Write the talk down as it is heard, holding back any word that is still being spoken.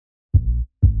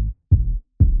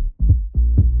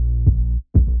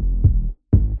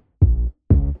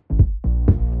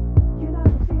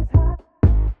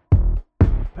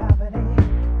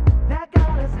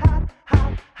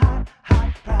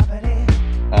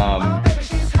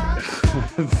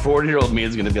40-year-old me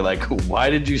is going to be like, why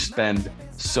did you spend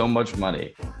so much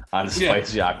money on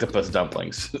spicy octopus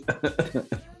dumplings?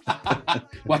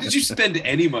 Why did you spend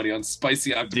any money on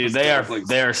spicy octopus dumplings?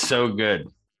 They are so good.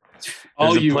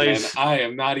 Man. I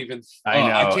am not even. I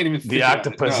know. I can't even. The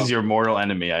octopus is your mortal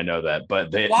enemy. I know that,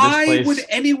 but why would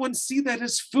anyone see that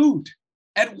as food?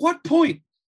 At what point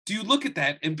do you look at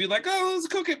that and be like, "Oh, let's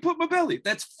cook it, put my belly"?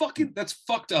 That's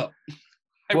fucked up.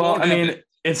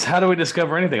 It's how do we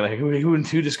discover anything? Like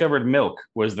who discovered milk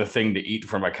was the thing to eat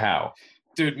from a cow?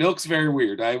 Dude, milk's very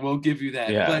weird. I will give you that.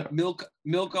 Yeah. But milk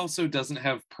also doesn't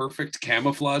have perfect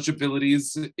camouflage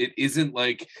abilities. It isn't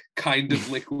like kind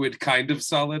of liquid, kind of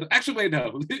solid. Actually, wait,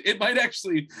 no. It might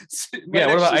actually.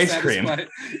 What about ice cream?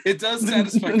 It does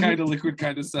satisfy kind of liquid,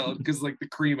 kind of solid because like the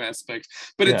cream aspect.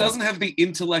 But it doesn't have the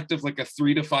intellect of like a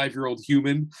 3 to 5 year old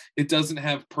human. It doesn't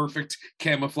have perfect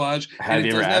camouflage. Have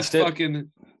you ever asked it?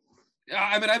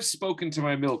 I mean, I've spoken to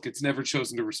my milk. It's never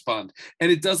chosen to respond.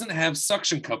 And it doesn't have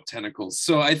suction cup tentacles.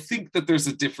 So I think that there's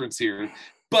a difference here.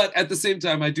 But at the same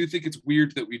time, I do think it's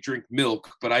weird that we drink milk.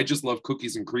 But I just love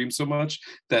cookies and cream so much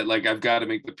that, like, I've got to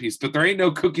make the peace. But there ain't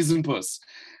no cookies and puss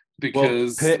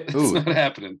because it's not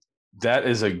happening. That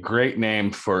is a great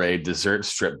name for a dessert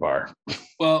strip bar.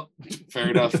 Well,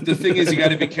 fair enough. The thing is, you got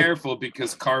to be careful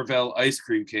because Carvel ice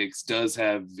cream cakes does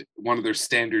have one of their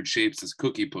standard shapes as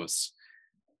cookie puss,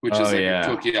 which is a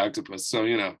cookie octopus. So,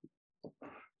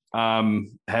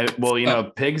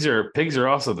 pigs are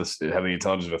also have the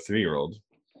intelligence of a 3-year-old.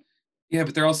 Yeah,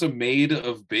 but they're also made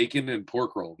of bacon and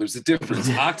pork roll. There's a difference.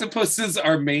 Octopuses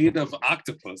are made of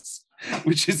octopus,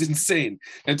 which is insane.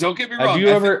 And don't get me wrong.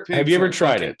 Have you ever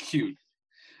tried it? Cute.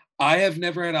 I have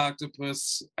never had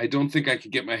octopus. I don't think I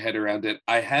could get my head around it.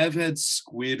 I have had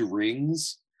squid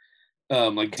rings.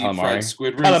 Like deep fried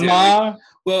squid rings. Yeah,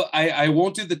 I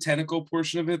won't do the tentacle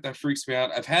portion of it. That freaks me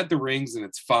out. I've had the rings and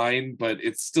it's fine, but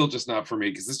it's still just not for me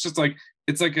because it's just like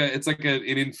it's like an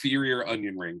inferior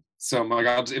onion ring. So I'm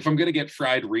like, if I'm gonna get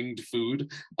fried ringed food,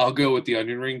 I'll go with the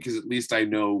onion ring because at least I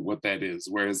know what that is.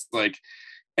 Whereas like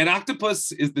an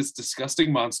octopus is this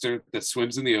disgusting monster that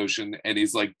swims in the ocean and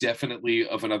is like definitely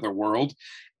of another world.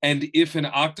 And if an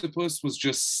octopus was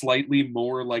just slightly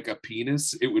more like a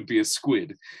penis, it would be a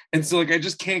squid. And so like I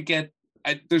just can't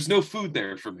there's no food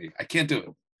there for me. I can't do it.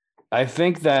 I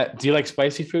think that do you like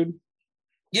spicy food?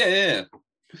 Yeah.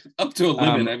 Up to a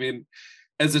limit. I mean,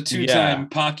 as a 2-time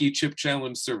Pocky Chip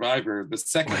Challenge survivor, the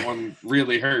second one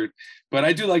really hurt. But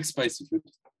I do like spicy food.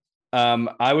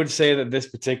 I would say that this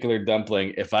particular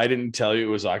dumpling, if I didn't tell you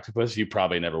it was octopus, you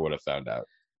probably never would have found out.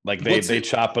 Like they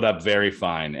chop it up very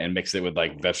fine and mix it with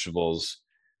like vegetables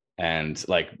and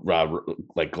like raw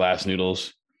like glass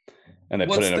noodles, and they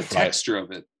put it in a fry. What's the texture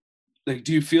of it? Like,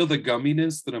 do you feel the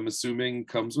gumminess that I'm assuming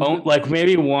comes with it? Like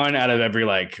maybe 1 out of every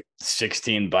like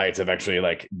 16 bites I've actually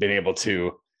like been able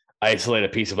to isolate a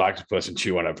piece of octopus and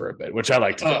chew on it for a bit, which I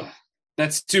like to do.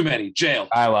 That's too many. Jail.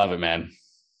 I love it, man.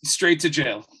 Straight to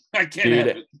jail. I can't have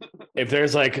it. If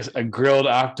there's like a grilled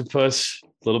octopus, a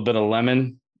little bit of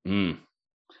lemon.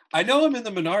 I know I'm in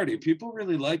the minority. People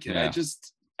really like it. Yeah.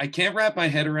 I can't wrap my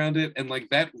head around it. And like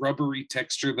that rubbery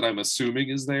texture that I'm assuming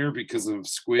is there because of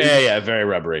squid. Yeah, very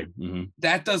rubbery. Mm-hmm.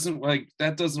 That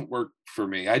doesn't work for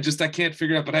me. I can't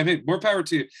figure it out, but I mean, more power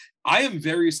to you. I am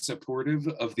very supportive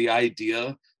of the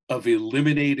idea of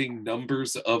eliminating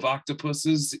numbers of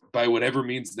octopuses by whatever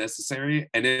means necessary.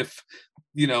 And if,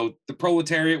 the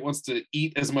proletariat wants to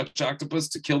eat as much octopus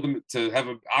to kill them, to have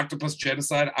an octopus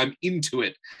genocide, I'm into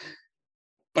it.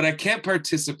 But I can't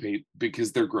participate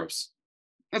because they're gross.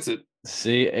 That's it.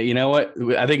 See, you know what?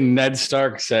 I think Ned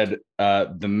Stark said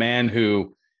the man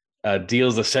who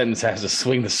deals the sentence has to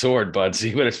swing the sword, bud. So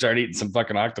you better start eating some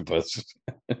fucking octopus.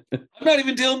 I'm not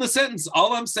even dealing the sentence.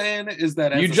 All I'm saying is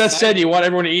that you just said you want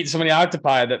everyone to eat so many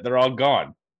octopi that they're all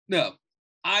gone. No,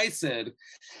 I said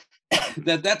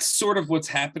that's sort of what's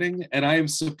happening, and I am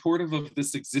supportive of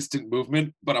this existent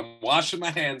movement, but I'm washing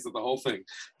my hands of the whole thing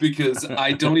because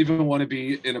I don't even want to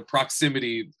be in a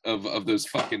proximity of those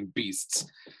fucking beasts.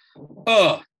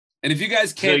 And if you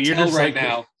guys can't tell right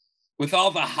now, with all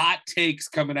the hot takes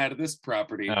coming out of this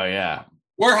property,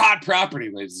 we're hot property,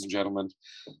 ladies and gentlemen.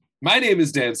 My name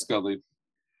is Dan Scully.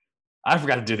 I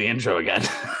forgot to do the intro again.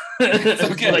 It's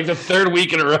okay. Like the 3rd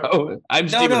week in a row.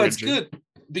 It's good.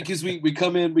 Because we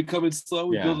come in slow,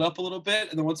 we build it up a little bit,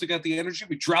 and then once we got the energy,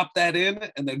 we drop that in,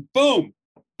 and then boom,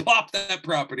 plop that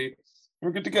property.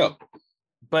 We're good to go.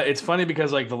 But it's funny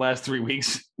because like the last 3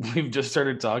 weeks, we've just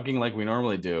started talking like we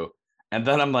normally do. And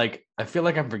then I'm like, I feel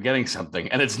like I'm forgetting something.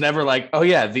 And it's never like, oh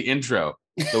yeah, the intro.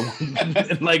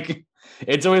 Like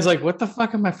it's always like, what the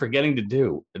fuck am I forgetting to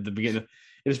do at the beginning?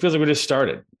 It just feels like we just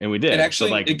started and we did. And actually,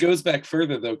 so like it goes back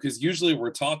further though, because usually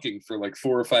we're talking for like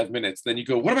 4 or 5 minutes. Then you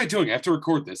go, "What am I doing? I have to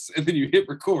record this," and then you hit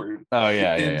record. Oh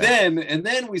yeah, and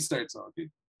then we start talking.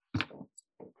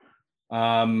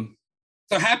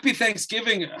 So happy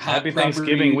Thanksgiving! Happy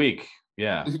Thanksgiving week.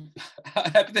 Yeah.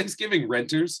 Happy Thanksgiving,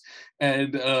 renters,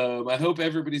 and I hope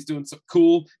everybody's doing so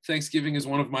cool. Thanksgiving is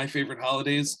one of my favorite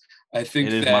holidays. I think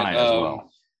it is mine as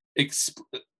well.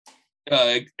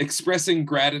 Expressing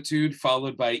gratitude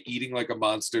followed by eating like a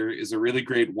monster is a really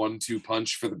great 1-2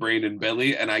 punch for the brain and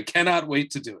belly, and I cannot wait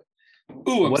to do it.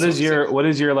 Ooh, what is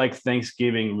your like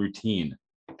Thanksgiving routine?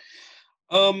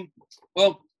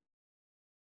 Well,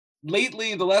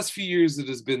 lately, the last few years, it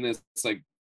has been this like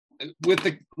with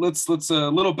the let's a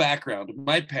little background.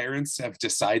 My parents have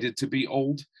decided to be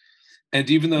old, and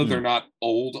even though they're not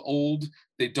old,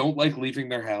 they don't like leaving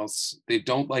their house. They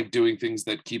don't like doing things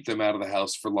that keep them out of the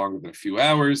house for longer than a few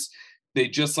hours. They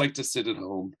just like to sit at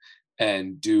home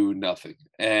and do nothing.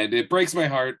 And it breaks my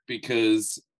heart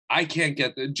because I can't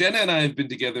get Jenna and I have been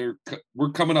together.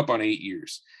 We're coming up on 8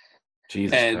 years.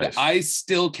 Jesus and Christ. I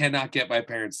still cannot get my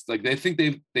parents. Like they think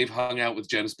they've hung out with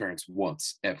Jenna's parents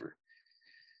once ever.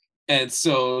 And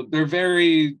so they're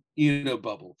very,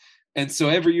 bubble. And so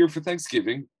every year for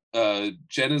Thanksgiving,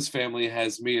 Jenna's family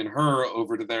has me and her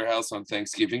over to their house on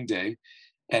Thanksgiving Day,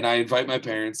 and I invite my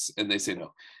parents, and they say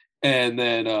no. And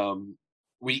then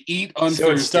we eat on Thursday.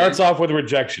 So it starts off with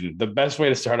rejection. The best way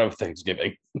to start off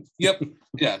Thanksgiving. Yep.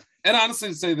 Yeah. And honestly,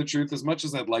 to say the truth, as much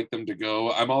as I'd like them to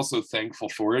go, I'm also thankful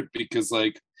for it because,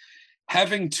 like,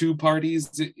 having 2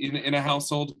 parties in a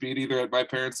household, be it either at my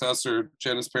parents' house or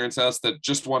Jenna's parents' house, that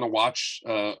just want to watch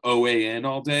OAN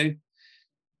all day,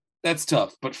 that's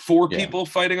tough. But 4 people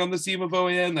fighting on the team of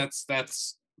OAN,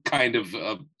 that's kind of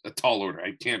a tall order.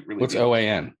 I can't really. What's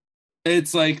OAN?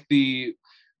 It's like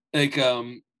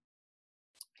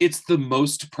it's the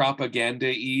most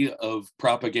propaganda-y of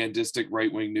propagandistic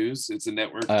right-wing news. It's a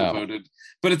network devoted,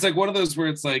 but it's like one of those where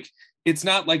it's like, it's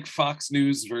not like Fox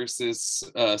News versus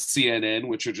CNN,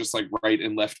 which are just like right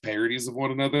and left parodies of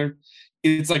one another.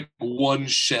 It's like one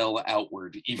shell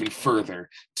outward, even further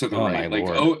to the right. Like,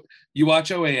 you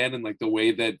watch OAN and like the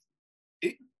way that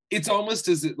it's almost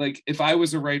as like if I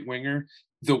was a right winger,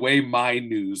 the way my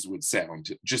news would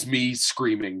sound, just me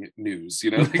screaming news,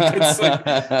 like,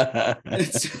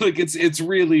 it's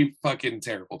really fucking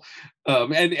terrible.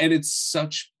 And it's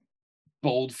such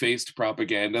bold-faced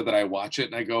propaganda that I watch it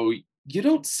and I go, you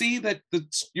don't see that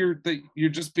you're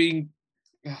just being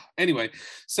anyway.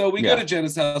 So we go to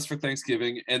Jenna's house for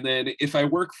Thanksgiving, and then if I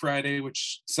work Friday,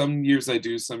 which some years I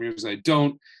do, some years I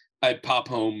don't, I pop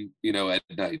home, at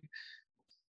night.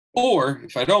 Or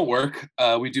if I don't work,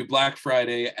 we do Black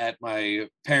Friday at my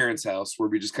parents' house where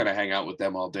we just kind of hang out with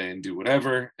them all day and do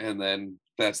whatever. And then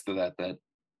that's that. And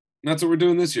that's what we're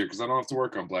doing this year because I don't have to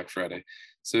work on Black Friday.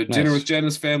 So dinner with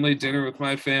Jenna's family, dinner with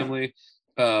my family.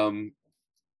 And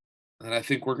I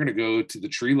think we're going to go to the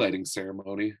tree lighting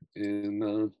ceremony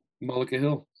in Mullica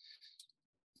Hill.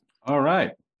 All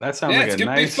right. That sounds like a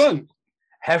nice, fun,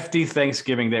 hefty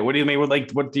Thanksgiving day. What do you mean? What's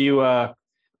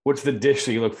the dish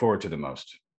that you look forward to the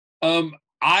most?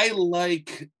 I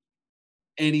like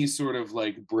any sort of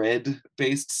like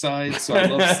bread-based side. So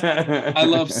I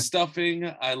love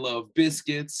stuffing. I love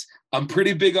biscuits. I'm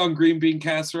pretty big on green bean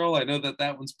casserole. I know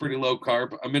that one's pretty low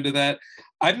carb. I'm into that.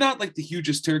 I'm not like the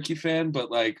hugest turkey fan,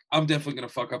 but like I'm definitely gonna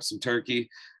fuck up some turkey.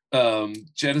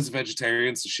 Jenna's a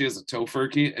vegetarian, so she has a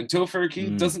tofurkey, and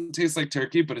tofurkey doesn't taste like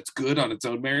turkey, but it's good on its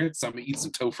own merits. So I'm gonna eat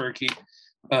some tofurkey.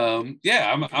 I'm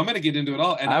gonna get into it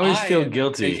all. And I always feel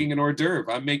guilty making an hors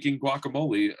d'oeuvre. I'm making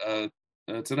guacamole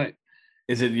tonight.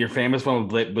 Is it your famous one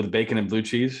with bacon and blue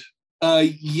cheese?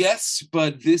 Yes,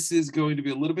 but this is going to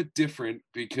be a little bit different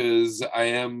because I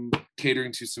am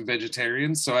catering to some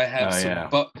vegetarians. So I have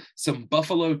some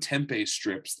buffalo tempeh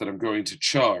strips that I'm going to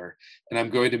char, and I'm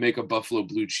going to make a buffalo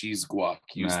blue cheese guac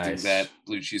using that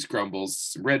blue cheese crumbles,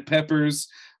 some red peppers.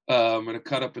 I'm going to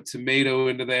cut up a tomato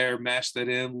into there, mash that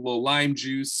in, a little lime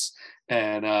juice,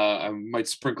 and I might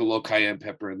sprinkle a little cayenne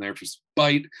pepper in there for some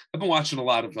bite. I've been watching a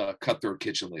lot of Cutthroat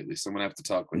Kitchen lately, so I'm going to have to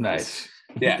talk with this.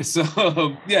 Yeah, so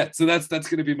so that's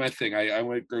going to be my thing. I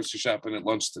went grocery shopping at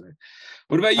lunch today.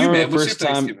 What about you, man? What's your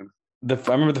Thanksgiving? I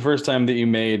remember the first time that you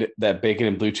made that bacon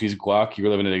and blue cheese guac. You were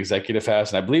living at Executive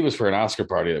Fast, and I believe it was for an Oscar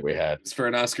party that we had. It's for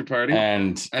an Oscar party,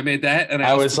 and I made that, and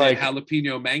I was like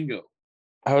jalapeno mango.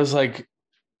 I was like,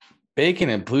 bacon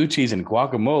and blue cheese and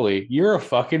guacamole, you're a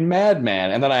fucking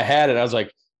madman. And then I had it. I was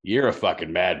like, you're a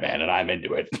fucking madman, and I'm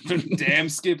into it. Damn,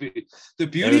 Skippy. The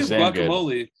beauty of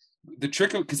guacamole, the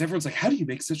trick, because everyone's like, how do you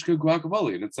make such good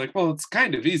guacamole? And it's like, well, it's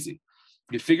kind of easy.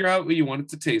 You figure out what you want it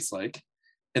to taste like,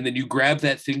 and then you grab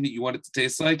that thing that you want it to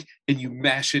taste like, and you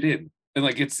mash it in, and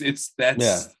like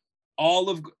that's all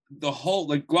of the whole,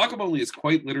 like, guacamole is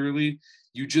quite literally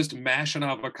you just mash an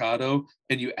avocado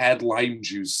and you add lime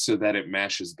juice so that it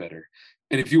mashes better.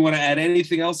 And if you want to add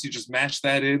anything else, you just mash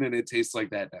that in and it tastes like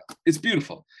that now. It's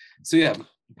beautiful. So yeah,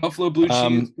 buffalo blue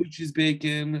cheese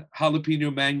bacon,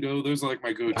 jalapeno mango. Those are like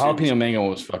my go-tos. Jalapeno mango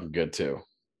was fucking good too.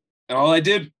 And all I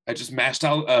did, I just mashed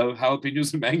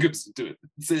jalapenos and mangoes into it.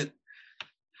 That's it.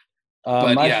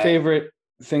 My favorite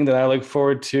thing that I look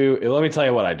forward to. Let me tell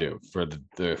you what I do for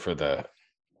the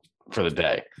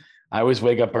day. I always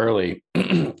wake up early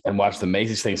and watch the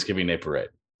Macy's Thanksgiving Day Parade.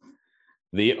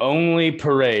 The only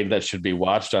parade that should be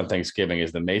watched on Thanksgiving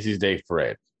is the Macy's Day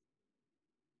Parade.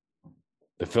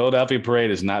 The Philadelphia Parade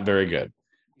is not very good.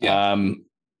 Yeah.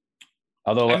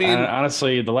 Although,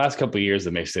 honestly, the last couple of years,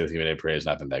 the Macy's Thanksgiving Day Parade has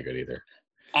not been that good either.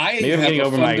 Maybe I'm getting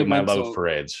over my love of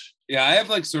parades. Yeah, I have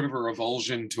like sort of a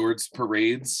revulsion towards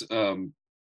parades.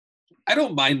 I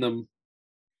don't mind them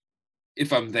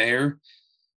if I'm there,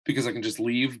 because I can just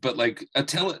leave, but like a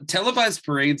televised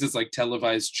parades is like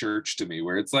televised church to me,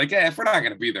 where it's like, if we're not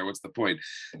going to be there, what's the point?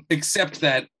 Except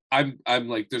that I'm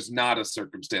like, there's not a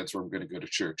circumstance where I'm going to go to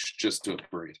church just to a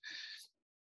parade.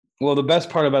 Well, the best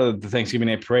part about the Thanksgiving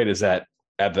Day Parade is that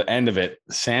at the end of it,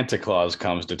 Santa Claus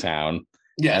comes to town.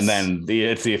 Yes. And then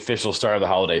it's the official start of the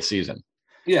holiday season.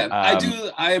 Yeah,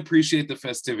 I appreciate the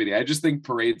festivity. I just think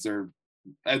parades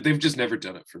they've just never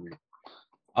done it for me.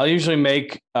 I'll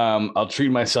usually I'll treat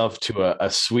myself to a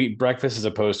sweet breakfast as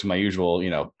opposed to my usual,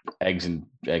 eggs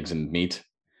and meat.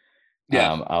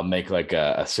 Yeah. I'll make like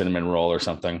a cinnamon roll or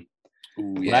something.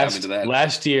 Ooh, yeah, I'm into that.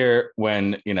 Last year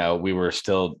when, we were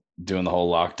still doing the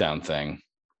whole lockdown thing,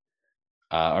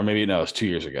 or maybe, no, it was 2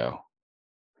 years ago.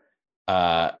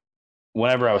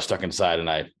 Whenever I was stuck inside and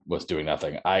I was doing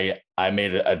nothing, I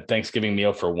made a Thanksgiving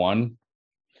meal for one.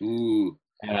 Ooh.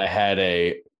 And I had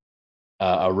a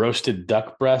roasted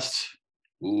duck breast.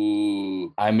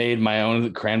 Ooh. I made my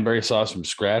own cranberry sauce from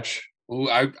scratch. Ooh,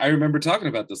 I remember talking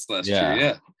about this last year.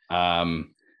 Yeah.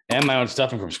 And my own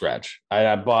stuffing from scratch.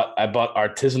 I bought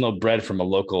artisanal bread from a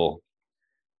local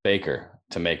baker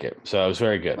to make it. So it was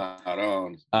very good.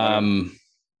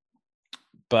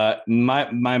 But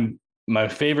my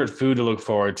favorite food to look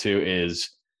forward to is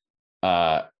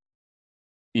making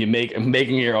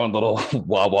your own little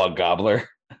Wawa gobbler.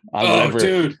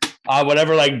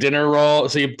 Whatever like dinner roll.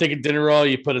 So you take a dinner roll,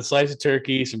 you put a slice of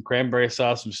turkey, some cranberry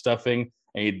sauce, some stuffing,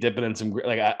 and you dip it in some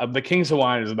the King's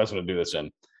Hawaiian is the best way to do this in,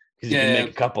 because you can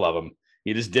make a couple of them.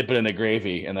 You just dip it in the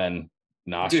gravy and then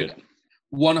nosh it.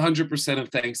 100% of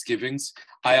Thanksgivings,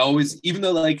 I always, even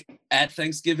though like at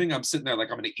Thanksgiving, I'm sitting there like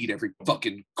I'm going to eat every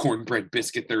fucking cornbread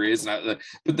biscuit there is. But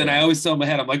then I always tell my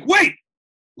head, I'm like, wait,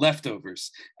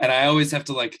 leftovers. And I always have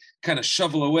to like kind of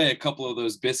shovel away a couple of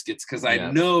those biscuits, because I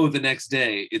know the next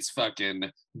day it's fucking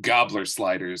gobbler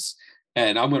sliders.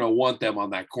 And I'm going to want them on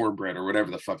that cornbread or whatever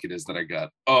the fuck it is that I got.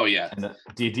 Oh, yeah. And,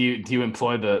 do you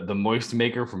employ the moist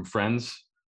maker from Friends?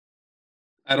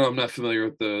 I'm not familiar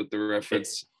with the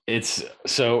reference. It's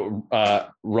so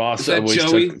Ross always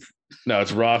Joey?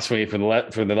 It's Ross for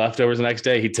the leftovers the next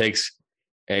day. He takes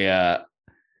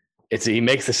he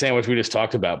makes the sandwich we just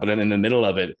talked about, but then in the middle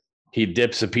of it, he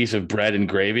dips a piece of bread in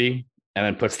gravy and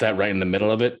then puts that right in the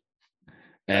middle of it.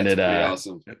 And that's pretty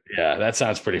awesome. Yeah, that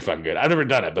sounds pretty fucking good. I've never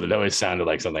done it, but it always sounded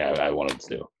like something I wanted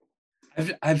to do.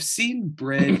 I've seen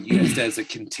bread used as a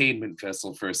containment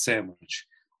vessel for a sandwich.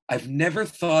 I've never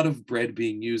thought of bread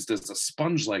being used as a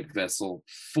sponge-like vessel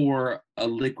for a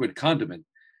liquid condiment.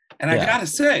 And I gotta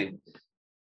say,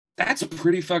 that's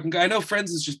pretty fucking good. I know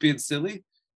Friends is just being silly.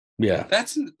 Yeah.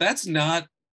 That's not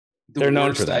the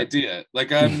worst idea.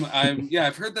 Like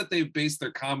I've heard that they've based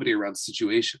their comedy around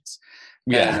situations.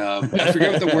 Yeah. And, I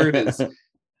forget what the word is.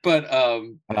 But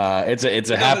it's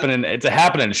a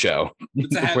happening show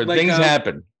where things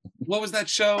happen. What was that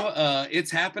show?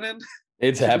 It's Happening.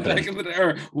 It's happening.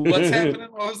 Or What's Happening?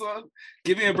 What was on?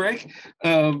 Give Me a Break.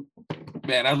 Man,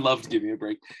 I loved Give Me a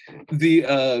Break.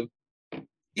 The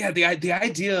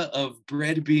idea of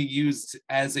bread being used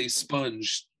as a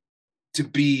sponge to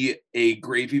be a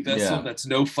gravy vessel that's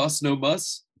no fuss, no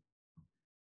muss,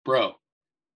 bro.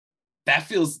 That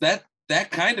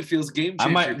kind of feels game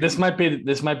changer. This might be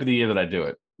the year that I do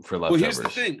it for leftovers. Well, here's the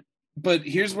thing. But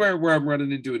here's where I'm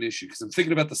running into an issue, because I'm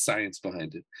thinking about the science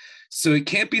behind it. So it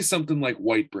can't be something like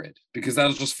white bread, because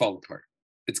that'll just fall apart.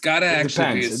 It's got to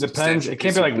actually be. It depends. It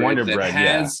can't be like Wonder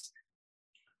Bread.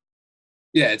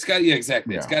 Exactly. It's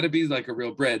got to be like a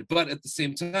real bread. But at the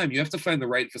same time, you have to find the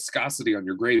right viscosity on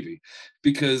your gravy,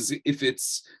 because if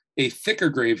it's a thicker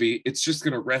gravy, it's just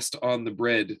going to rest on the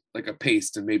bread like a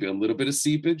paste and maybe a little bit of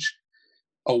seepage.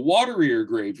 A waterier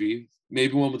gravy,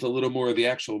 maybe one with a little more of the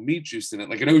actual meat juice in it,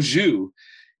 like an au jus,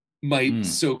 might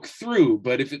soak through.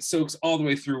 But if it soaks all the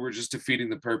way through, we're just defeating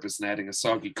the purpose and adding a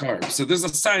soggy carb. So there's a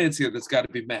science here that's got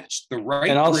to be matched. The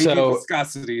right gravy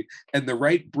viscosity and the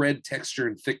right bread texture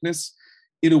and thickness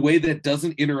in a way that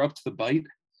doesn't interrupt the bite.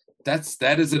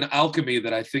 That is an alchemy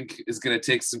that I think is going to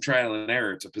take some trial and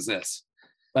error to possess.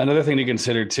 Another thing to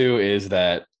consider too is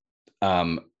that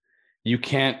you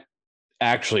can't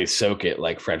actually soak it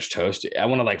like French toast. I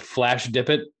want to like flash dip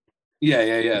it.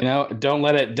 Yeah. You know, don't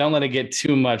let it get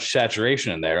too much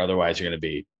saturation in there. Otherwise, you're going to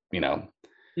be, you know,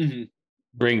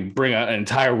 bring an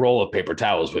entire roll of paper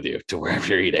towels with you to wherever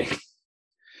you're eating.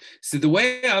 So the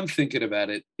way I'm thinking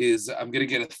about it is I'm going to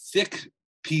get a thick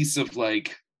piece of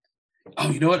like,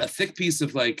 oh, you know what? A thick piece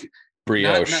of like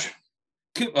brioche.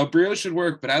 A brioche should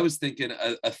work, but I was thinking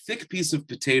a thick piece of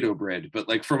potato bread, but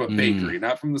like from a bakery,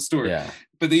 not from the store. Yeah.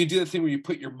 But then you do that thing where you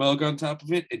put your mug on top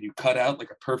of it and you cut out like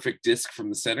a perfect disc from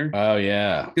the center. Oh,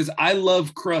 yeah. Because I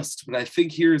love crust, but I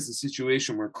think here is a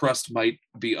situation where crust might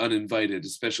be uninvited,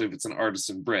 especially if it's an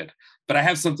artisan bread. But I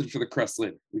have something for the crust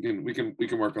later. We can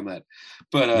work on that.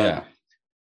 But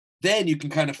then you can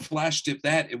kind of flash dip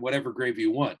that in whatever gravy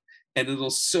you want, and it'll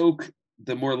soak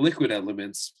the more liquid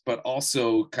elements, but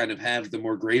also kind of have the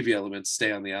more gravy elements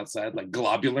stay on the outside, like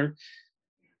globular.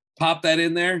 Pop that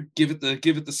in there. Give it the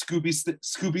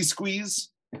Scooby squeeze.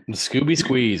 The Scooby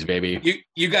squeeze, baby.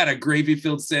 You got a gravy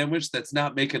filled sandwich that's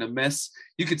not making a mess.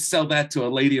 You could sell that to a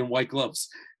lady in white gloves.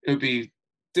 It would be,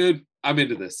 dude, I'm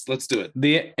into this. Let's do it.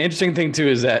 The interesting thing too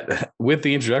is that with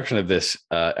the introduction of this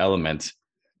element,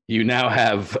 you now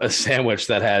have a sandwich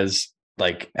that has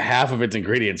like half of its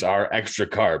ingredients are extra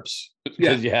carbs.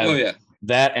 Because you have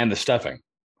that and the stuffing.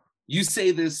 You say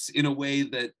this in a way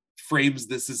that frames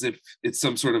this as if it's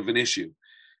some sort of an issue.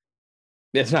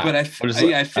 It's not. But I'm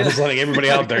just letting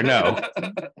everybody out there know.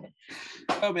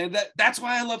 Oh man, that's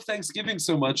why I love Thanksgiving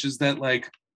so much, is that like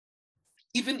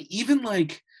even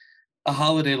like a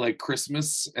holiday like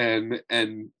Christmas and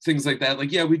things like that,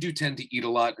 like, yeah, we do tend to eat a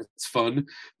lot. It's fun,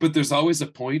 but there's always a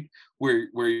point where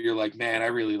you're like, man, I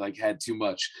really like had too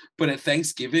much. But at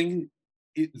Thanksgiving,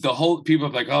 the whole people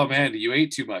are like, oh man, you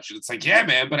ate too much, and it's like, yeah,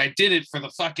 man, but I did it for the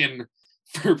fucking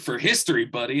for history,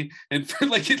 buddy, and for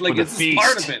like it's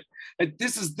part of it. And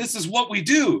this is what we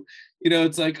do. You know,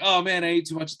 it's like, oh man, I ate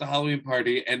too much at the Halloween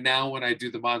party, and now when I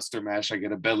do the Monster Mash, I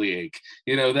get a bellyache.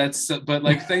 You know, but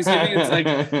like Thanksgiving, it's like,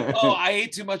 oh, I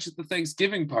ate too much at the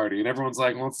Thanksgiving party, and everyone's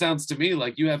like, well, it sounds to me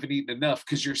like you haven't eaten enough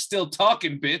because you're still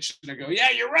talking, bitch. And I go,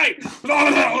 yeah, you're right.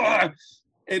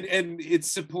 And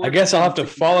it's support. I guess I'll have to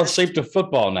fall asleep to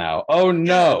football now. Oh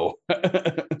no,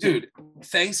 dude!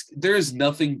 There is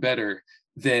nothing better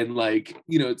than, like,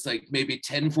 you know, it's like maybe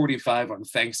 10:45 on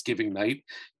Thanksgiving night.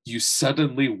 You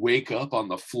suddenly wake up on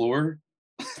the floor.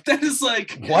 That is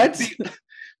like what?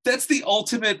 That's the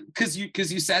ultimate, because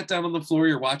you sat down on the floor,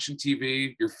 you're watching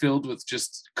TV, you're filled with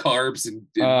just carbs and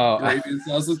gravy and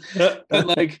sauces. But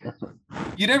like,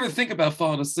 you never think about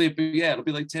falling asleep. But yeah, it'll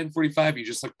be like 10:45. You're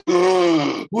just like,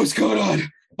 oh, what's going on?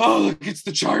 Oh, look, it's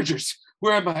the Chargers.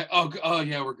 Where am I? Oh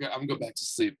yeah, we're good. I'm going back to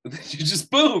sleep. And then you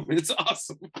just boom. It's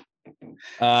awesome.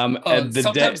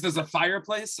 Sometimes there's a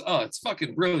fireplace. Oh, it's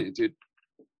fucking brilliant, dude.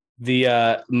 The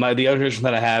other tradition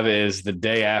that I have is the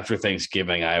day after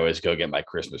Thanksgiving, I always go get my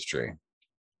Christmas tree.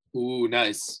 Ooh,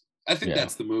 nice. I think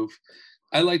that's the move.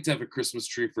 I like to have a Christmas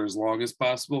tree for as long as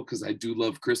possible because I do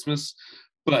love Christmas,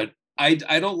 but I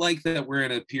don't like that we're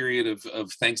in a period of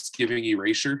Thanksgiving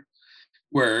erasure,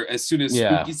 where as soon as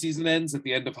spooky season ends at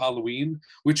the end of Halloween,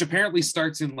 which apparently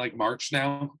starts in like March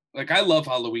now. Like, I love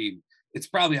Halloween. It's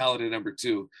probably holiday number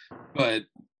 2, but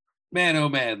man, oh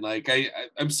man, like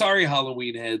I'm sorry,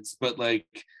 Halloween heads, but like,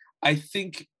 I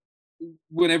think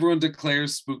when everyone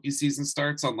declares spooky season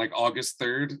starts on like August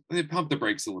 3rd, they pump the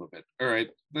brakes a little bit. All right,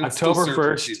 October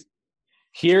 1st.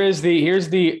 Here's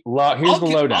the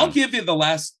lowdown. I'll give you the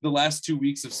last 2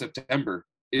 weeks of September.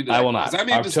 I will not.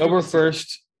 October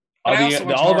 1st.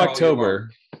 All of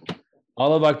October.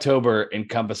 All of October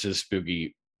encompasses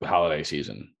spooky holiday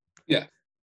season. Yeah,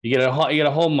 you get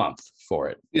a whole month for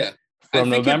it. Yeah. From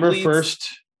November 1st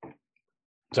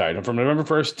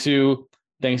to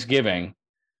Thanksgiving,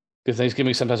 because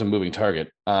Thanksgiving is sometimes a moving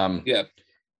target. That's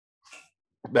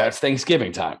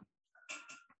Thanksgiving time.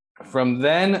 From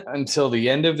then until the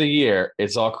end of the year,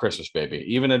 it's all Christmas, baby,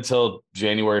 even until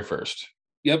January 1st.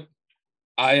 Yep.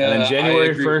 And then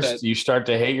January 1st, you start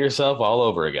to hate yourself all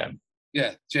over again.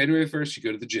 Yeah. January 1st, you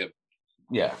go to the gym.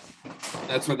 Yeah.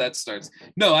 That's where that starts.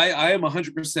 No, I am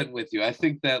 100% with you. I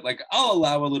think that like I'll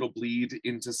allow a little bleed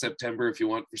into September if you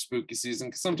want for spooky season,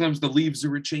 because sometimes the leaves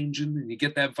are changing and you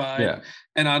get that vibe. Yeah.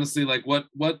 And honestly, like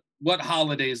what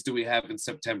holidays do we have in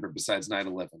September besides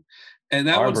 9/11? And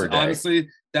that Arbor one's Day. honestly,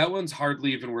 that one's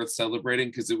hardly even worth celebrating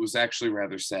because it was actually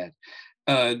rather sad.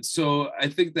 So I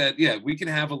think that we can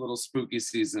have a little spooky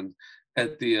season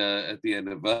at the end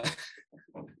of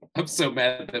I'm so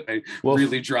mad that my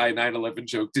really dry 9/11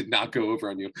 joke did not go over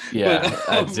on you. Yeah, but,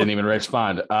 I didn't even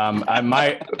respond. I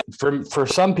might, for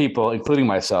some people, including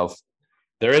myself,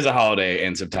 there is a holiday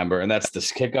in September, and that's the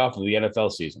kickoff of the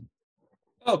NFL season.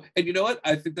 Oh, and you know what?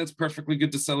 I think that's perfectly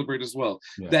good to celebrate as well.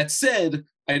 Yeah. That said,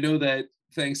 I know that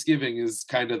Thanksgiving is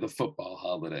kind of the football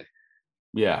holiday.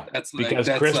 Yeah, because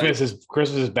Christmas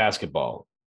is basketball.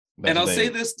 And I'll say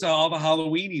this to all the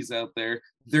Halloweenies out there,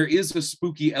 there is a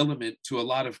spooky element to a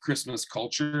lot of Christmas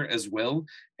culture as well,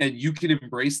 and you can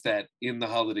embrace that in the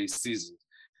holiday season.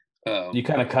 You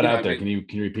kind of cut out there. Can you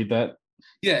repeat that?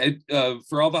 Yeah,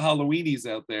 for all the Halloweenies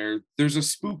out there, there's a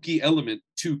spooky element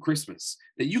to Christmas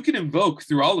that you can invoke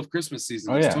through all of Christmas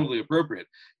season. It's totally appropriate.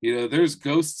 There's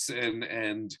ghosts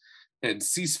and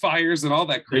ceasefires and all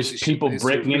that crazy There's people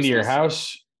breaking into your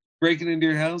house. Breaking into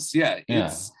your house,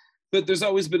 but there's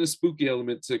always been a spooky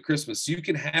element to Christmas. So you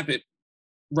can have it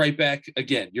right back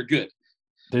again. You're good.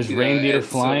 There's reindeer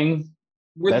flying. So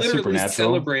we're literally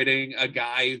celebrating a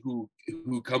guy who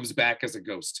comes back as a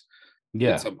ghost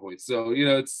at some point. So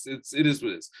it is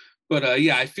what it is. But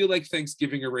I feel like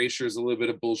Thanksgiving erasure is a little bit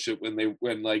of bullshit when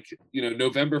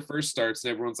November 1st starts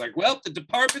and everyone's like, well, the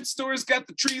department store's got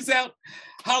the trees out,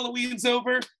 Halloween's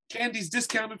over, candy's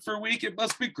discounted for a week, it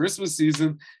must be Christmas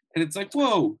season. And it's like,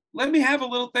 whoa, let me have a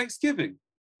little Thanksgiving.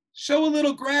 Show a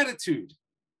little gratitude.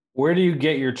 Where do you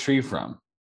get your tree from?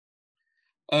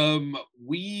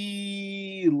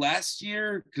 We last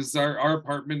year, because our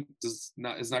apartment is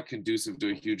not conducive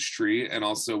to a huge tree, and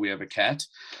also we have a cat.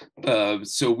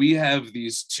 So we have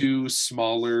these two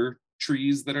smaller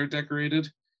trees that are decorated.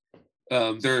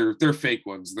 They're fake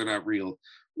ones, they're not real.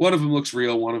 One of them looks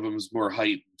real, one of them is more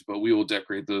height, but we will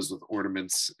decorate those with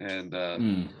ornaments, and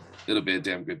it'll be a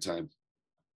damn good time.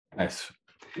 Nice.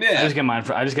 Yeah, I just get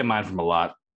mine from a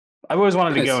lot. I've always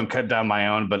wanted to go and cut down my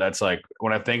own, but that's like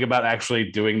when I think about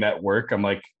actually doing that work, I'm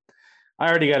like, I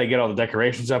already got to get all the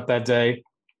decorations up that day.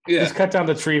 Yeah, just cut down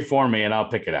the tree for me, and I'll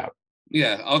pick it out.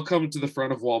 Yeah, I'll come to the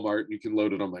front of Walmart, and you can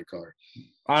load it on my car.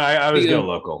 I always go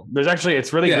local. There's actually,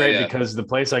 it's really great because the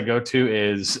place I go to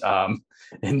is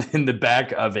in the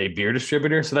back of a beer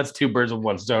distributor. So that's two birds with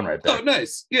one stone right there. Oh,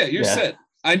 nice. Yeah, you're set.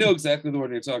 I know exactly the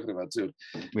one you're talking about too.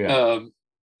 Yeah.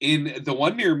 In the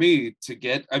one near me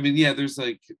there's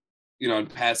like, in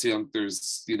Passyunk,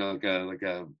 there's, like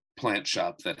a plant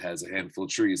shop that has a handful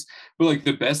of trees. But like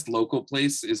the best local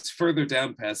place is further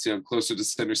down Passyunk, closer to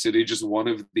Center City, just one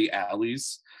of the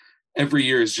alleys. Every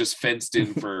year is just fenced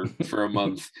in for a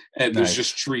month, and there's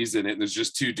just trees in it, and there's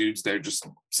just two dudes there just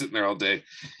sitting there all day.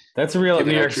 That's a real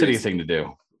New York City thing to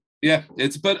do. Yeah, I'll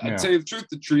tell you the truth,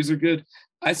 the trees are good.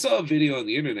 I saw a video on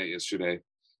the internet yesterday.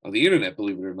 On the internet,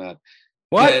 believe it or not.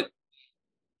 What? That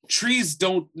trees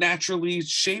don't naturally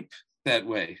shape that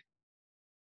way.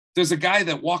 There's a guy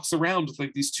that walks around with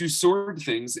like these two sword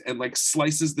things and like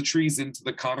slices the trees into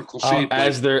the conical shape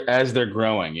as they're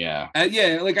growing. Yeah.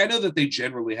 Like I know that they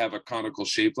generally have a conical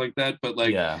shape like that, but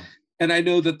like, and I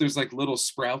know that there's like little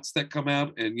sprouts that come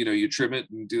out and, you trim it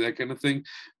and do that kind of thing.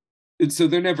 And so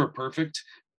they're never perfect,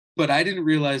 but I didn't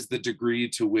realize the degree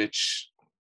to which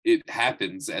it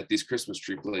happens at these Christmas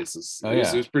tree places.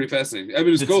 It was pretty fascinating. I mean,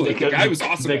 it was cool. Like, the guy was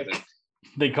awesome at it.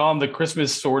 They call him the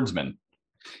Christmas swordsman.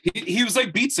 He was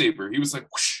like Beat Saber. He was like,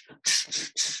 whoosh, whoosh,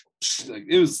 whoosh. Like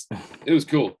it was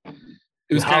cool.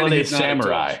 It was Holiday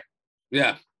Samurai.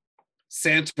 Yeah,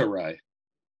 Santa-rai.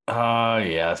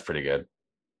 Yeah, that's pretty good.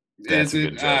 That's a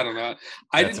good joke. I don't know.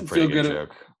 I didn't feel good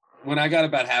when I got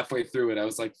about halfway through it. I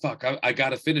was like, "Fuck, I got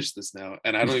to finish this now,"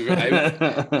 and I don't even.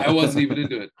 I wasn't even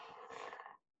into it.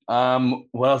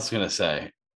 What else was I gonna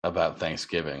say about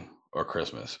Thanksgiving or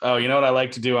Christmas? Oh, you know what I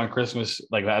like to do on Christmas,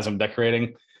 like as I'm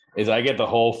decorating, is I get the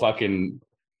whole fucking.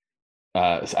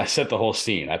 I set the whole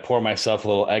scene. I pour myself a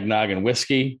little eggnog and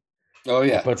whiskey. Oh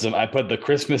yeah. I put the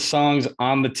Christmas songs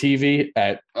on the TV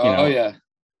at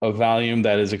a volume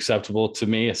that is acceptable to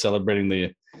me,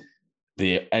 celebrating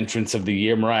the entrance of the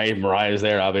year. Mariah's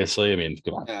there, obviously. I mean,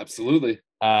 come on. Absolutely.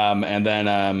 And then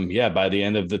by the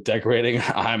end of the decorating,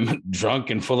 I'm drunk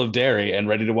and full of dairy and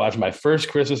ready to watch my first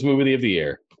Christmas movie of the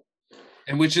year.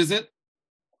 And which is it?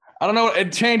 I don't know.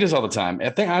 It changes all the time.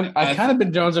 I think I've kind of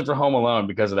been jonesing for Home Alone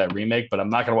because of that remake, but I'm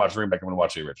not going to watch the remake. I'm going to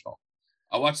watch the original.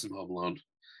 I'll watch some Home Alone.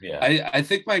 Yeah. I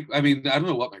think I don't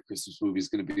know what my Christmas movie is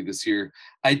going to be this year.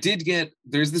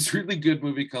 There's this really good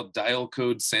movie called Dial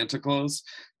Code Santa Claus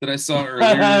that I saw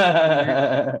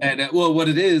earlier. And well, what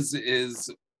it is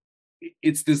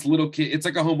it's this little kid. It's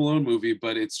like a Home Alone movie,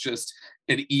 but it's just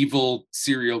an evil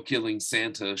serial killing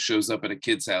Santa shows up at a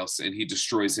kid's house and he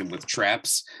destroys him with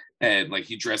traps. And like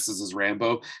he dresses as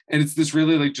Rambo, and it's this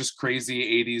really like just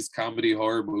crazy 80s comedy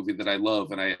horror movie that I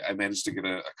love, and I managed to get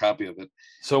a copy of it.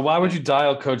 So why would you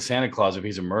dial code Santa Claus if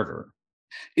he's a murderer?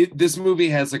 This movie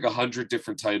has like 100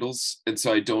 different titles, and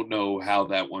so I don't know how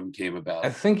that one came about.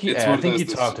 I think you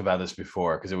talked about this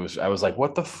before, because I was like,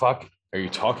 what the fuck are you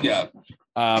talking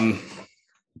about?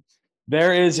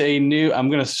 There is a new,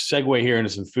 I'm going to segue here into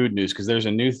some food news, because there's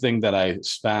a new thing that I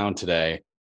found today.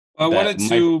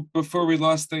 Before we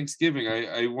lost Thanksgiving,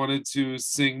 I wanted to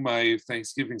sing my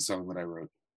Thanksgiving song that I wrote.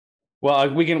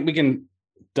 Well, we can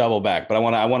double back, but I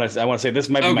want to say this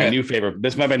might be my new favorite.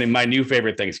 This might be my new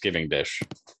favorite Thanksgiving dish.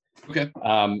 Okay.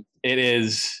 It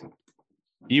is.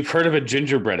 You've heard of a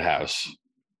gingerbread house?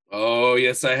 Oh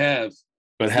yes, I have.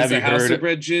 But have you heard of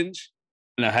bread ginge?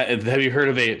 No, have you heard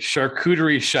of a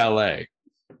charcuterie chalet?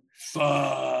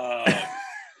 Fuck,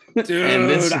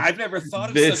 dude! I've never thought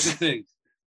of such a thing.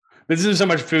 This isn't so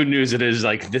much food news. It is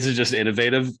like, this is just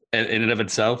innovative in and of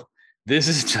itself. This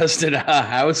is just a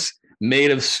house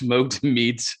made of smoked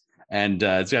meats, and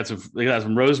it's got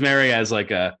some rosemary as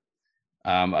like a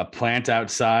plant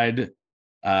outside.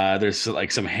 There's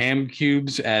like some ham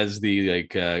cubes as the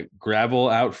like gravel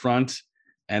out front,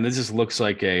 and this just looks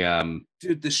like a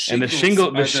dude. The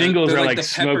shingles are like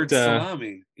smoked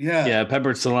salami. Yeah,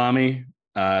 peppered salami.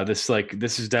 This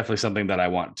is definitely something that I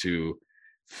want to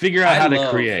figure out how to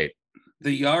create.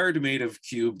 The yard made of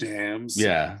cubed hams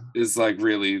is like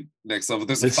really next level.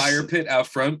 There's a fire pit out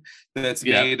front that's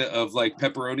made of like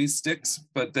pepperoni sticks,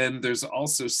 but then there's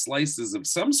also slices of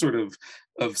some sort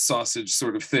of sausage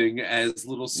sort of thing as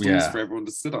little stools for everyone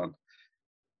to sit on.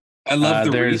 I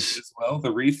love the wreath as well.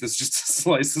 The wreath is just a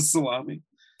slice of salami.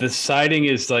 The siding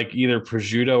is like either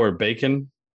prosciutto or bacon.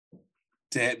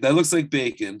 Damn, that looks like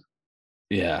bacon.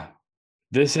 Yeah.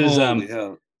 This is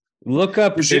look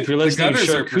up if you're listening,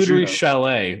 Charcuterie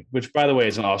Chalet, which by the way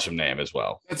is an awesome name as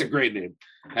well. That's a great name.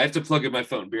 I have to plug in my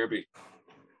phone. BRB.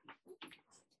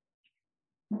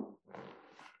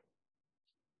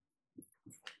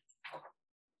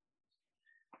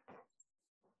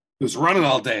 It was running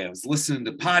all day. I was listening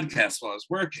to podcasts while I was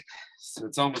working, so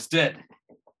it's almost dead.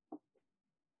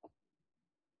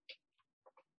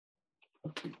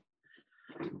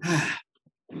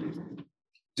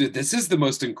 Dude, this is the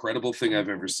most incredible thing I've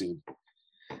ever seen.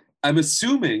 I'm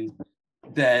assuming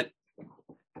that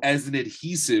as an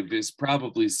adhesive is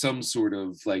probably some sort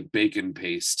of like bacon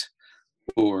paste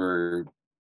or,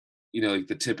 like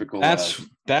the typical. That's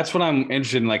what I'm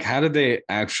interested in. Like, how did they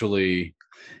actually,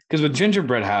 because with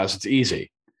gingerbread house, it's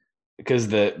easy because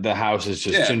the house is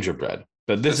just gingerbread,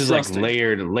 but this is frosting.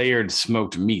 Like layered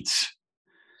smoked meats.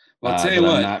 Well, I'll tell you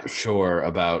what, I'm not sure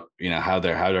about, how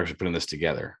they're actually putting this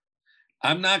together.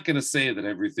 I'm not going to say that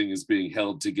everything is being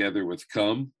held together with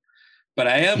cum, but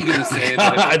I am going to say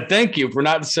that. Thank you for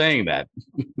not saying that.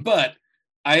 But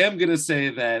I am going to say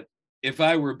that if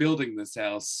I were building this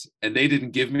house and they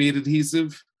didn't give me an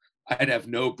adhesive, I'd have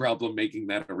no problem making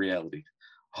that a reality.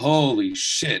 Holy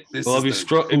shit.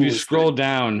 If you scroll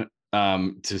down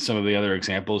to some of the other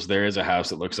examples, there is a house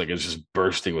that looks like it's just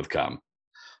bursting with cum.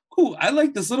 Ooh, I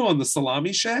like this little one, the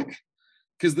salami shack,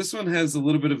 because this one has a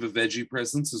little bit of a veggie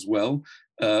presence as well.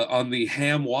 On the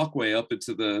ham walkway up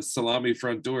into the salami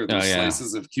front door, there's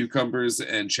slices of cucumbers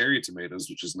and cherry tomatoes,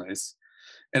 which is nice.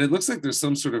 And it looks like there's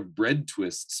some sort of bread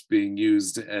twists being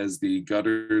used as the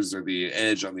gutters or the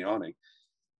edge on the awning.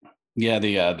 Yeah,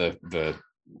 the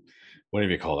what do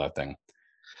you call that thing?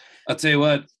 I'll tell you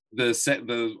what,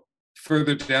 the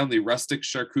further down the rustic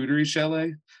charcuterie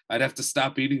chalet, I'd have to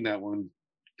stop eating that one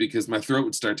because my throat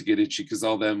would start to get itchy because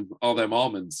all them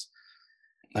almonds.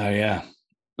 Oh yeah.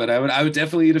 But I would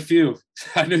definitely eat a few.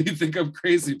 I know you think I'm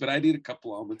crazy, but I'd eat a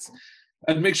couple almonds.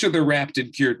 I'd make sure they're wrapped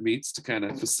in cured meats to kind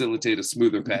of facilitate a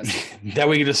smoother passage. That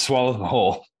way you just swallow them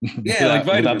whole. Yeah,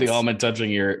 without the almond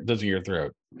touching your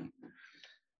throat.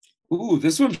 Ooh,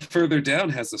 this one further down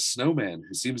has a snowman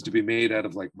who seems to be made out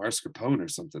of like mascarpone or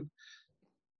something.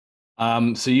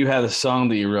 So you had a song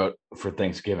that you wrote for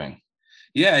Thanksgiving.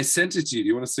 Yeah, I sent it to you. Do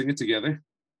you want to sing it together?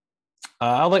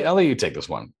 I'll let you take this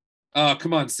one. Oh,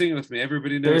 come on, sing it with me.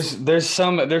 Everybody knows. There's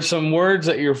some words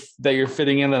that you're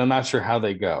fitting in that I'm not sure how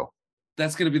they go.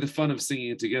 That's going to be the fun of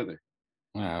singing it together.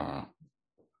 I don't know.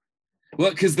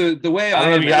 Well, because the way I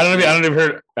don't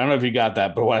know if you got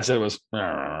that, but what I said was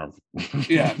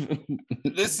yeah.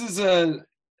 This is a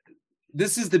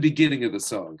this is the beginning of the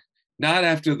song, not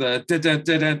after the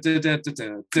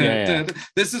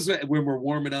This is when we're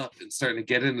warming up and starting to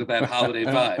get into that holiday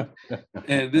vibe.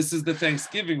 And this is the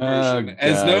Thanksgiving version,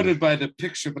 as noted by the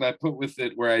picture that I put with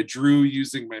it, where I drew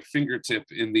using my fingertip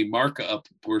in the markup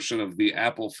portion of the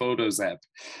Apple Photos app.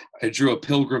 I drew a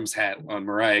pilgrim's hat on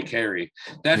Mariah Carey.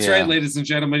 That's right, ladies and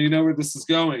gentlemen. You know where this is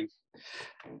going.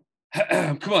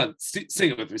 Come on,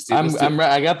 sing it with me, Steve.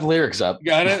 I got the lyrics up.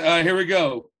 Got it? Here we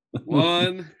go.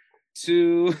 1,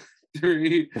 2,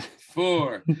 3,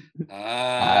 4.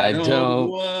 I don't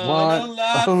want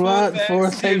a lot for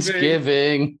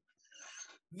Thanksgiving.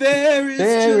 There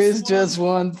is just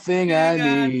one thing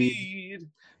I need.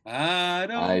 I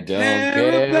don't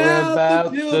care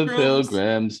about the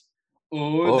pilgrims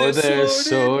or their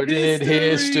sordid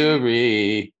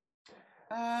history.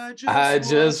 I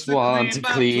just want to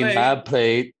clean my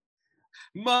plate.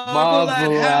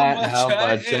 Marvel at how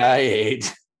much I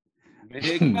ate.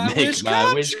 Make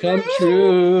my wish come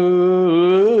true.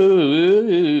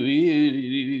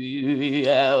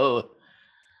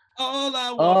 All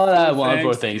I want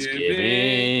for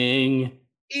Thanksgiving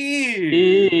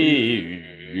is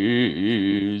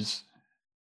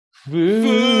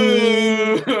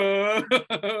food.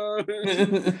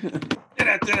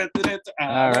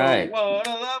 All right. What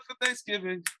a lot for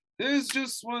Thanksgiving. There's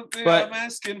just one thing I'm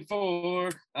asking for.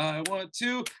 I want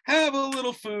to have a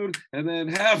little food and then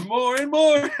have more and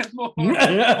more and more. More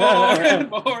and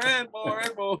more and more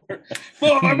and more.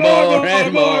 More and more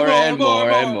and more and more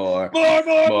and more.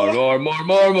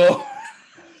 More.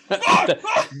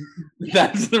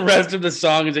 That's the rest of the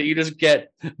song, is that you just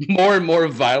get more and more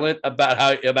violent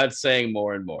about saying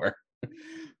more and more.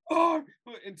 Oh,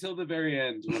 until the very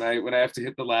end when I have to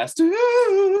hit the last.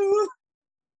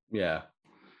 Yeah.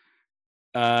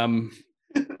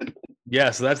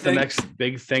 Yeah, so that's the next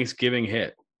big Thanksgiving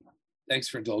hit. Thanks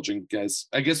for indulging, guys.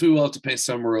 I guess we will have to pay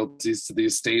some royalties to the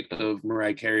estate of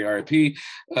Mariah Carey, R.I.P.,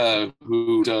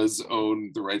 who does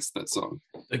own the rights to that song.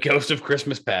 The ghost of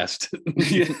Christmas past.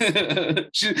 Yeah.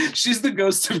 She's the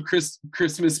ghost of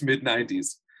Christmas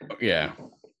mid-90s. Yeah.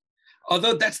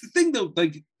 Although that's the thing, though,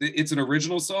 like, it's an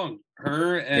original song.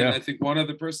 Her and I think one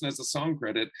other person has a song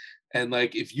credit. And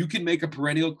like, if you can make a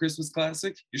perennial Christmas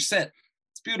classic, you're set.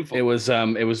 It's beautiful. It was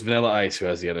Vanilla Ice who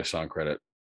has the other song credit.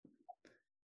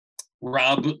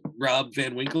 Rob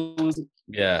Van Winkle, is it?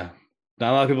 Yeah.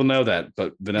 Not a lot of people know that,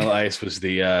 but Vanilla Ice was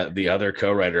the other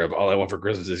co-writer of All I Want for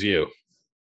Christmas Is You.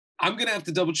 I'm gonna have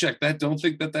to double check that. Don't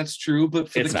think that that's true, but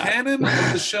for the canon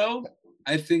of the show,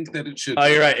 I think that it should. Oh,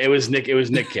 you're right. It was Nick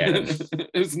Cannon.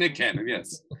 It was Nick Cannon,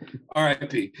 yes.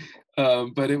 R.I.P.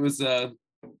 But it was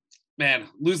man,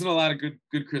 losing a lot of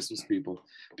good Christmas people.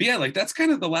 But yeah, like, that's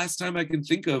kind of the last time I can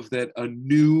think of that a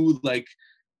new, like,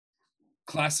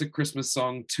 classic Christmas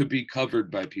song to be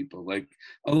covered by people. Like,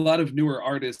 a lot of newer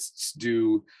artists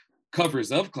do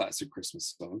covers of classic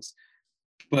Christmas songs,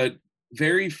 but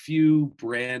very few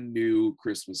brand new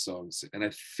Christmas songs. And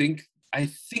I think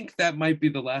that might be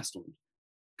the last one,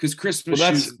 because Christmas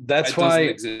Shoes that's why doesn't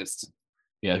exist.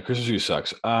 Yeah, Christmas Shoes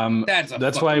sucks.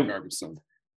 That's why garbage song.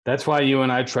 That's why you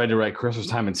and I tried to write Christmas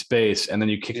Time in Space, and then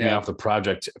you kicked me off the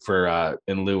project for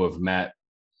in lieu of Matt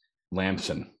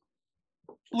Lamson.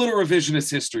 A little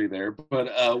revisionist history there, but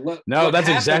that's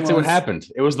exactly what happened.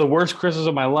 It was the worst Christmas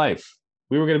of my life.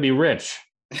 We were going to be rich.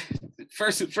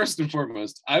 First and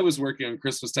foremost, I was working on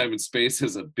Christmas Time in Space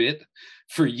as a bit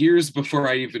for years before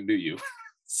I even knew you.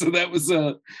 So that was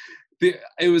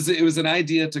it was an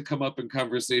idea to come up in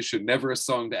conversation, never a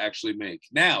song to actually make.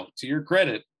 Now, to your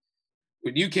credit,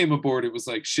 when you came aboard, it was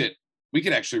like, shit, we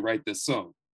could actually write this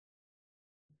song.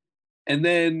 And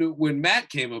then when Matt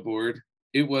came aboard,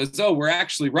 it was, we're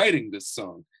actually writing this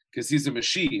song, because he's a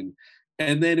machine.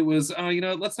 And then it was,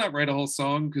 let's not write a whole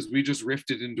song, because we just riffed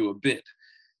it into a bit.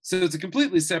 So it's a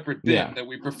completely separate bit that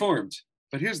we performed.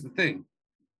 But here's the thing.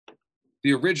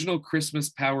 The original Christmas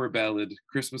power ballad,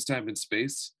 Christmas Time in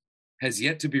Space, has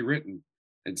yet to be written,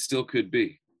 and still could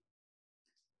be.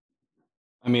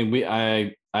 I mean,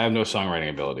 I have no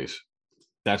songwriting abilities.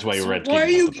 That's why you read. Why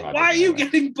are you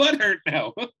getting butthurt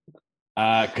now?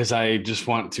 Because I just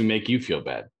want to make you feel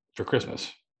bad for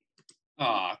Christmas.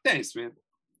 Aw, thanks, man.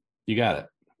 You got it.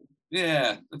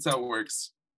 Yeah, that's how it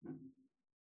works.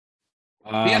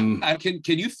 Can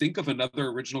you think of another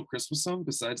original Christmas song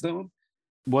besides that one?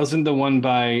 Wasn't the one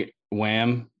by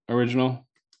Wham original?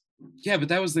 Yeah, but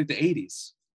that was like the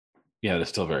 80s. Yeah, that's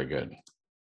still very good.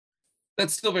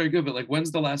 That's still very good, but like,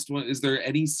 when's the last one? Is there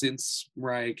any since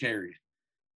Mariah Carey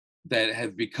that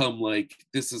have become like,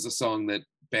 this is a song that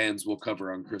bands will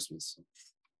cover on Christmas?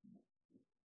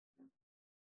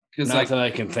 Because not that I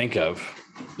can think of.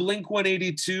 Blink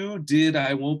 182 did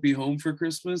I Won't Be Home for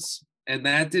Christmas, and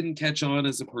that didn't catch on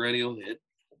as a perennial hit.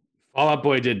 Fall Out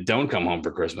Boy did Don't Come Home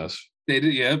for Christmas. They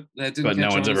did, yeah. That didn't but catch no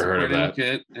one's on ever heard of that.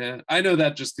 Hit. Yeah. I know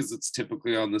that just because it's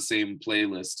typically on the same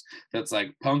playlist that's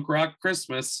like punk rock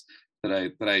Christmas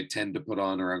that I tend to put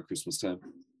on around Christmas time.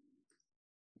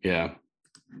 Yeah.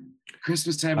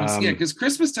 Christmas time because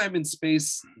Christmas Time in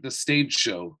Space, the stage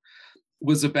show,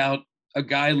 was about a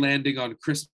guy landing on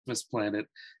Christmas planet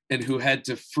and who had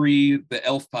to free the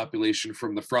elf population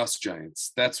from the frost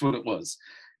giants. That's what it was.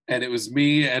 And it was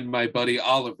me and my buddy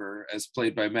Oliver, as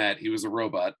played by Matt. He was a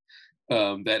robot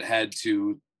that had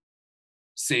to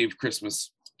save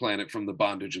Christmas planet from the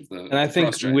bondage of the. And I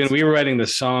think when we were writing the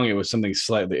song, it was something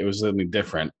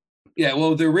different. Yeah,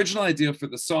 well, the original idea for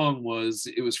the song was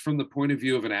it was from the point of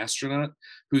view of an astronaut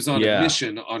who's on a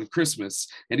mission on Christmas,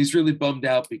 and he's really bummed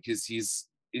out because he's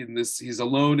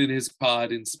alone in his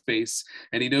pod in space,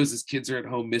 and he knows his kids are at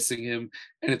home missing him,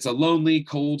 and it's a lonely,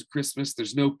 cold Christmas.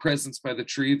 There's no presents by the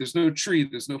tree. There's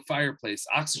no fireplace.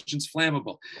 Oxygen's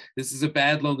flammable. This is a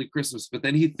bad, lonely Christmas. But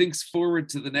then he thinks forward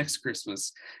to the next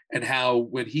Christmas and how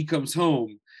when he comes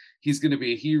home, he's going to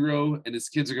be a hero and his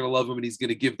kids are going to love him and he's going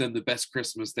to give them the best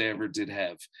Christmas they ever did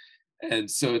have. And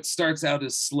so it starts out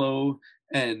as slow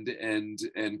and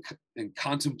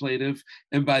contemplative,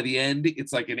 and by the end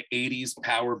it's like an 80s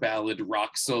power ballad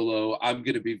rock solo. I'm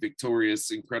going to be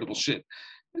victorious, incredible shit.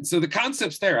 And so the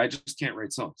concept's there. I just can't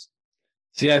write songs.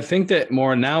 See, I think that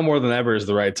more than ever is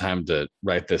the right time to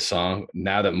write this song.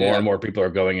 Now that more and more people are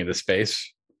going into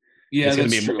space, it's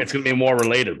going to be more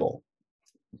relatable.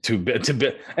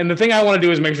 And the thing I want to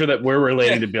do is make sure that we're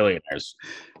relating to billionaires,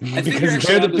 because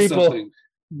they're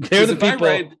the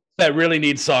people that really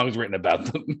need songs written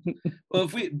about them. Well,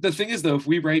 the thing is though, if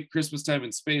we write Christmas Time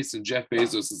in Space and Jeff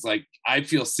Bezos is like, I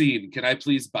feel seen, can I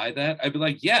please buy that? I'd be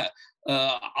like, yeah,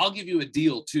 I'll give you a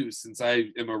deal too, since I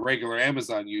am a regular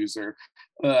Amazon user.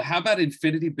 How about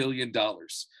 $infinity billion?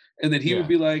 And then he would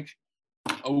be like,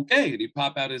 okay, and he'd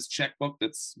pop out his checkbook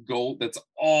that's gold, that's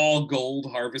all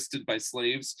gold harvested by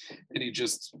slaves, and he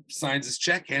just signs his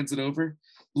check, hands it over,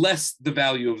 less the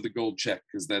value of the gold check,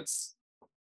 because that's.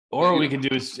 Or what we can do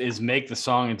is make the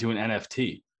song into an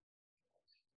NFT.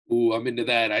 Ooh, I'm into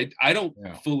that. I don't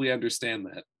fully understand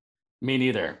that. Me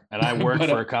neither. And I work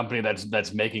for a company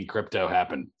that's making crypto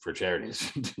happen for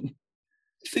charities. The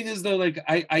thing is though, like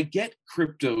I get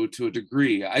crypto to a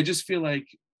degree. I just feel like,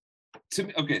 to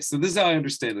me, okay, so this is how I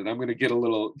understand it. I'm going to get a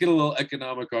little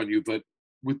economic on you, but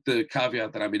with the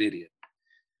caveat that I'm an idiot.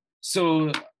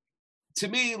 So to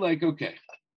me, like, okay,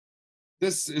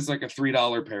 this is like a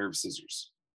 $3 pair of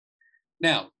scissors.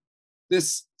 Now,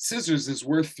 this scissors is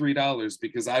worth $3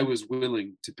 because I was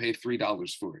willing to pay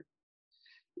 $3 for it.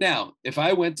 Now, if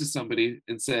I went to somebody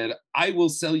and said, I will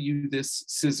sell you this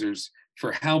scissors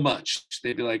for how much?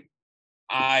 They'd be like,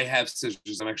 I have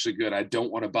scissors. I'm actually good. I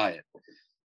don't want to buy it.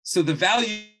 So the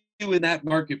value in that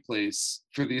marketplace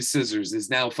for these scissors is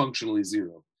now functionally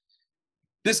zero.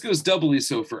 This goes doubly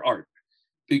so for art,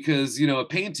 because, you know, a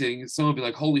painting, someone would be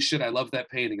like, holy shit, I love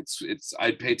that painting. It's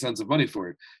I'd pay tons of money for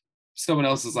it. Someone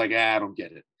else is like, I don't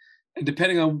get it. And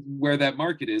depending on where that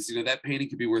market is, you know, that painting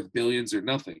could be worth billions or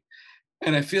nothing.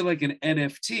 And I feel like an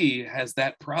NFT has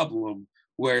that problem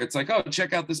where it's like, oh,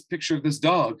 check out this picture of this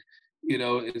dog. You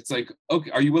know, it's like,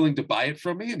 okay, are you willing to buy it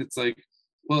from me? And it's like,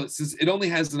 well, it says it only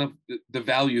has enough the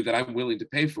value that I'm willing to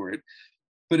pay for it.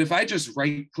 But if I just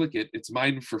right click it, it's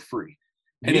mine for free.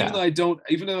 And even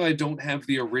though I don't have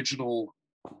the original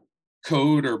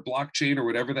code or blockchain or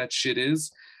whatever that shit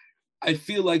is, I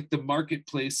feel like the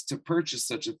marketplace to purchase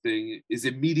such a thing is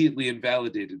immediately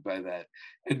invalidated by that.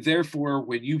 And therefore,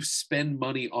 when you spend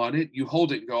money on it, you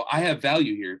hold it and go, I have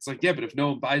value here. It's like, yeah, but if no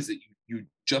one buys it, you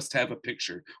just have a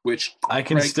picture, which I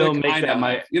can still make that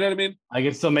my, you know what I mean? I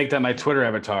can still make that my Twitter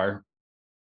avatar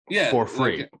for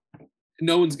free. Like,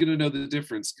 no one's going to know the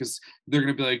difference because they're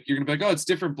going to be like, you're going to be like, oh, it's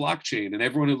different blockchain. And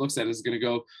everyone who looks at it is going to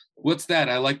go, what's that?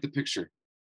 I like the picture.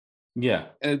 Yeah.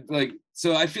 And like,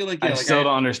 so I feel like, I still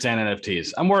don't understand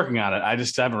NFTs. I'm working on it. I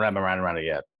just haven't wrapped my mind around it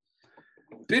yet.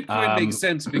 Bitcoin makes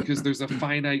sense because there's a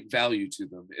finite value to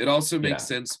them. It also makes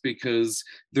sense because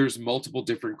there's multiple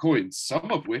different coins,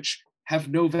 some of which have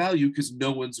no value because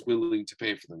no one's willing to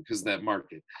pay for them because of that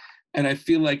market. And I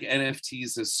feel like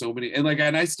NFTs has so many, and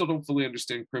I still don't fully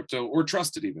understand crypto or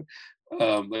trust it even,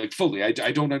 like fully. I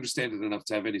don't understand it enough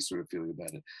to have any sort of feeling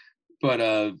about it. But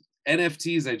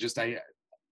NFTs,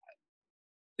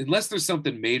 unless there's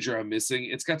something major I'm missing,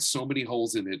 it's got so many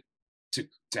holes in it to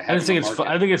have. I think it's fun.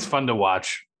 I think it's fun to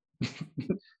watch.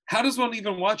 How does one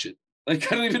even watch it?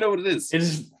 Like, I don't even know what it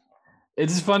is.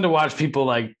 It's fun to watch people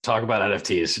like talk about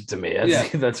NFTs. To me,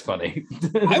 that's funny.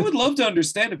 I would love to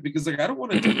understand it because like I don't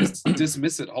want to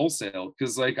dismiss it wholesale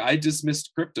because like I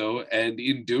dismissed crypto and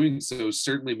in doing so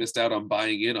certainly missed out on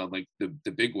buying in on like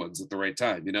the big ones at the right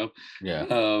time, you know?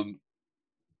 Yeah.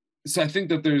 So I think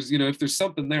that there's, if there's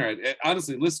something there,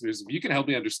 honestly, listeners, if you can help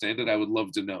me understand it, I would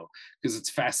love to know because it's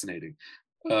fascinating.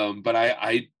 But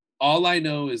I all I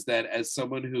know is that as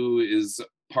someone who is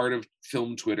part of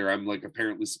film Twitter, I'm like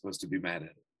apparently supposed to be mad at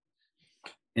it.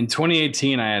 In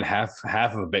 2018, I had half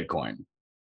of a Bitcoin.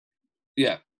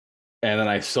 Yeah. And then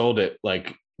I sold it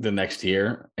like the next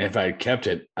year. And if I had kept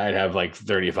it, I'd have like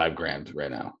 35 grand right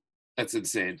now. That's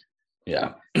insane.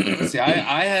 Yeah. See,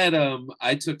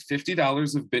 I took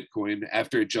 $50 of Bitcoin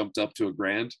after it jumped up to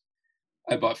 $1,000.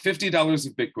 I bought $50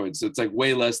 of Bitcoin. So it's like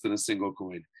way less than a single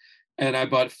coin. And I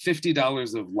bought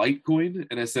 $50 of Litecoin.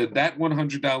 And I said that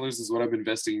 $100 is what I'm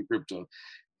investing in crypto.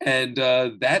 And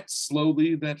that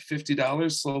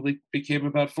 $50 slowly became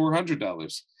about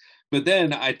 $400. But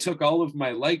then I took all of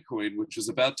my Litecoin, which was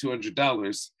about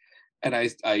 $200, and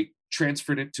I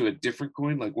transferred it to a different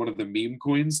coin, like one of the meme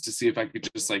coins, to see if I could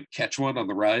just like catch one on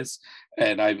the rise.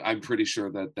 And I'm pretty sure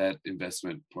that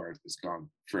investment part is gone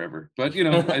forever. But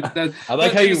I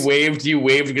like how you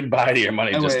waved goodbye to your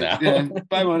money now. Yeah,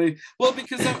 bye money. Well,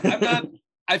 because I'm not.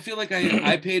 I feel like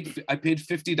I paid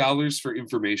 $50 for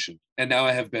information, and now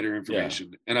I have better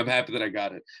information, and I'm happy that I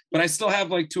got it. But I still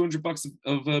have like $200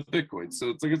 of Bitcoin, so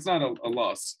it's like it's not a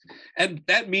loss. And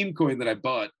that meme coin that I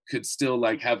bought could still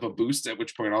like have a boost, at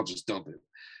which point I'll just dump it.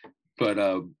 But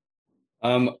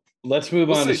let's move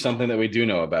on to something that we do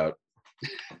know about.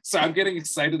 So I'm getting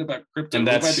excited about crypto. And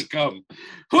Who have I become?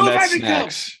 Who have I become?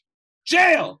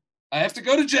 Jail. I have to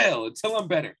go to jail until I'm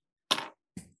better.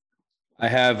 I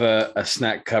have a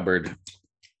snack cupboard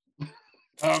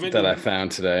that I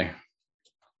found today,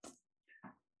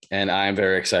 and I'm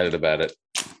very excited about it.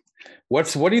 What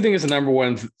do you think is the number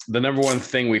one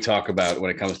thing we talk about when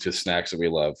it comes to snacks that we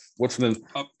love? What's the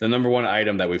number one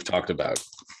item that we've talked about?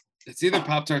 It's either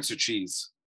Pop-Tarts or cheese.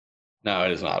 No,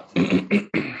 it is not.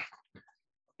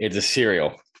 It's a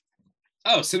cereal.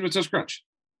 Oh, Cinnamon Toast Crunch.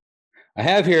 I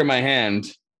have here in my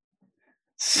hand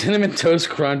Cinnamon Toast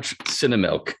Crunch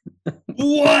Cinnamilk.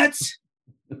 What?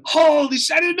 Holy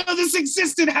shit, I didn't know this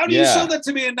existed. How do you show that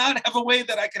to me and not have a way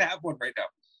that I can have one right now?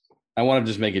 I want to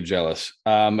just make you jealous.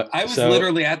 I was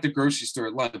literally at the grocery store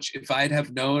at lunch. If I'd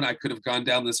have known, I could have gone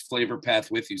down this flavor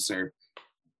path with you, sir.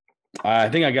 I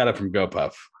think I got it from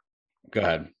GoPuff. Go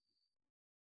ahead.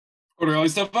 Order all your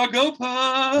stuff on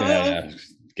GoPuff. Yeah,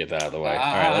 get that out of the way. All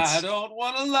right, I don't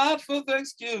want a lot for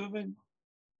Thanksgiving.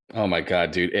 Oh my God,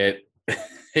 dude.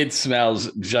 It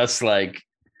smells just like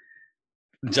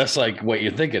what you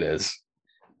think it is.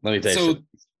 Let me taste it.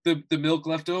 So the milk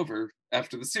left over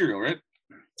after the cereal, right?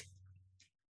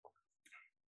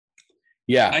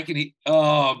 Yeah. I can eat.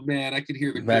 Oh man, I can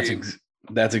hear the cream.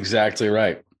 That's exactly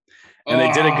right. And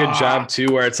they did a good job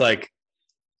too, where it's like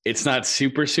it's not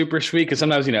super, super sweet because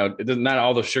sometimes not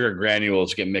all the sugar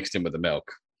granules get mixed in with the milk.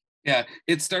 Yeah,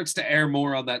 it starts to err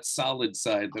more on that solid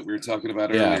side that we were talking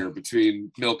about earlier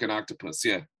between milk and octopus.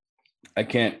 Yeah. I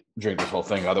can't drink this whole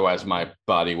thing, otherwise my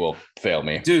body will fail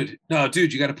me. Dude,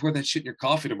 you got to pour that shit in your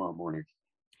coffee tomorrow morning.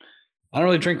 I don't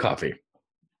really drink coffee.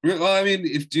 Well, I mean,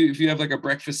 if you have like a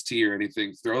breakfast tea or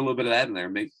anything, throw a little bit of that in there,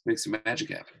 make some magic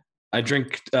happen. I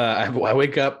drink. I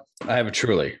wake up. I have a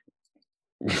Truly.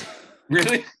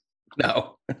 Really?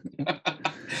 No.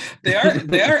 They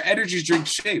are energy drink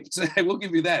shaped. I will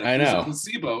give you that. I know.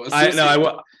 Placebo.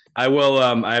 I will.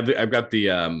 I've got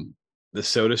the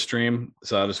Soda Stream,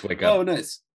 so I'll just wake up. Oh,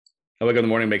 nice. I wake up in the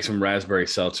morning, make some raspberry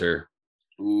seltzer.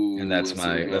 Ooh, and that's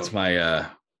my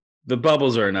the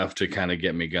bubbles are enough to kind of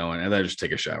get me going, and then I just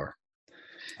take a shower.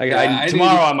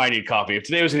 Tomorrow I might need coffee. If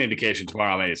today was an indication,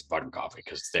 tomorrow I might need some fucking coffee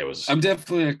because today was. I'm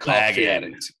definitely a coffee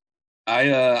addict. I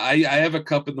have a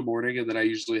cup in the morning, and then I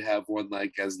usually have one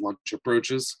like as lunch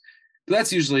approaches. But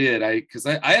that's usually it. I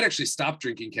had actually stopped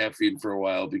drinking caffeine for a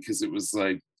while because it was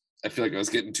like I feel like I was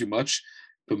getting too much.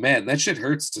 But man, that shit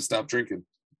hurts to stop drinking.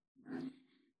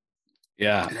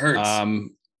 Yeah, it hurts.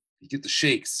 You get the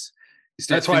shakes.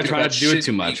 That's why I try not to do it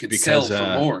too much because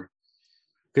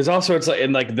also it's like,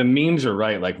 and like the memes are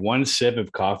right. Like one sip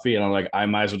of coffee, and I'm like, I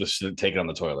might as well just take it on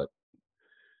the toilet.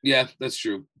 Yeah, that's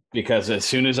true. Because as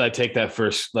soon as I take that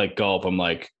first like gulp, I'm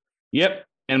like, yep.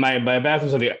 And my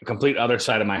bathroom's on the complete other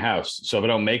side of my house. So if I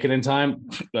don't make it in time,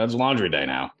 that's laundry day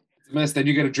now. It's a mess. Then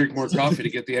you got to drink more coffee to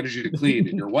get the energy to clean.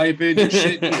 And you're wiping, you're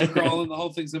shitting, you're crawling. The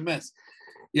whole thing's a mess.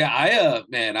 Yeah,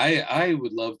 I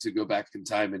would love to go back in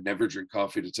time and never drink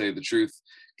coffee, to tell you the truth.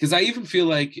 Because I even feel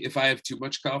like if I have too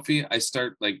much coffee, I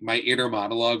start like my inner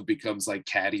monologue becomes like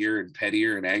cattier and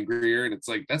pettier and angrier, and it's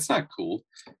like that's not cool.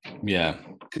 Yeah,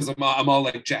 because I'm all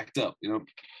like jacked up,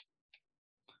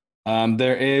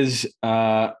 There is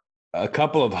a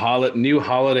couple of new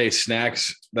holiday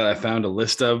snacks that I found a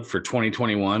list of for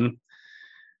 2021.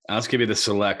 I'll just give you the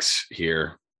selects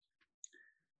here.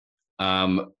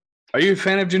 Are you a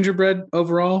fan of gingerbread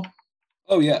overall?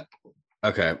 Oh yeah.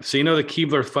 Okay, so you know the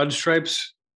Keebler Fudge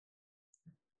Stripes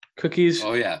cookies?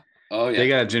 Oh yeah. They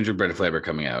got a gingerbread flavor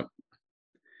coming out.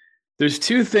 There's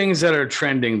two things that are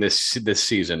trending this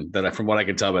season that, from what I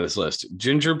can tell by this list: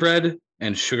 gingerbread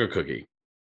and sugar cookie.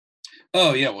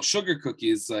 Oh yeah, well, sugar cookie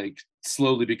is like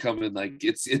slowly becoming like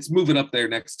it's moving up there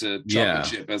next to chocolate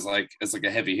chip as like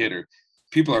a heavy hitter.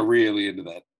 People are really into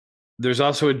that. There's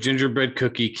also a gingerbread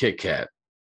cookie Kit Kat.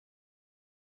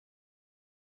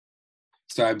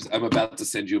 So I'm about to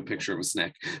send you a picture of a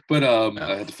snack, but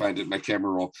I had to find it in my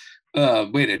camera roll.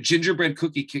 Wait, a gingerbread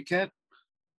cookie Kit Kat?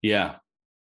 Yeah.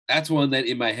 That's one that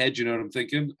in my head, you know what I'm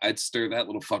thinking? I'd stir that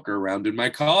little fucker around in my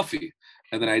coffee.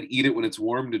 And then I'd eat it when it's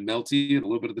warmed and melty, and a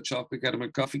little bit of the chocolate out of my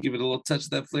coffee, give it a little touch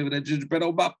of that flavor, that gingerbread.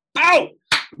 Oh, bow! I'm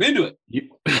into it.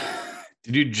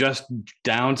 Did you just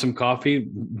down some coffee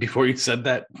before you said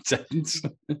that sentence?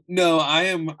 No,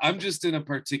 I'm just in a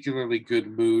particularly good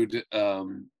mood.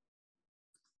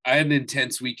 I had an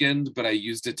intense weekend, but I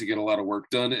used it to get a lot of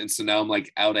work done. And so now I'm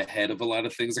like out ahead of a lot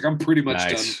of things. Like I'm pretty much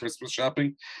done Christmas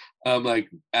shopping. I'm like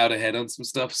out ahead on some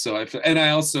stuff. So I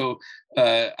also,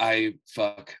 I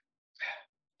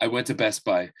went to Best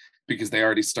Buy because they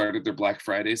already started their Black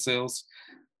Friday sales.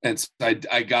 And so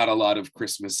I got a lot of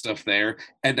Christmas stuff there.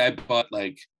 And I bought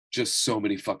like just so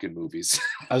many fucking movies.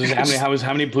 How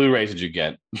many Blu-rays did you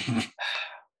get?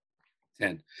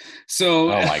 10.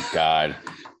 So, oh my God.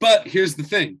 But here's the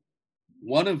thing.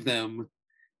 One of them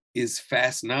is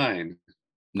Fast 9.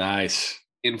 Nice.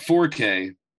 In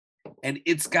 4K. And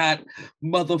it's got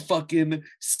motherfucking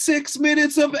 6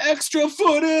 minutes of extra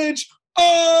footage.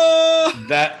 Oh!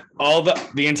 That all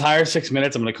the entire 6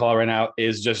 minutes I'm going to call right now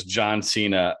is just John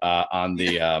Cena on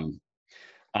the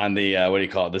what do you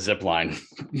call it? The zip line.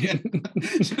 Yeah.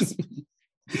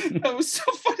 That was so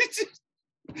funny.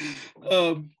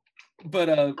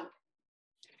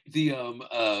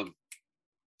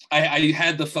 I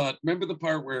had the thought, remember the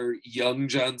part where young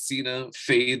John Cena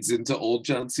fades into old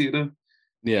John Cena?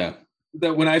 Yeah.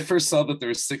 That when I first saw that there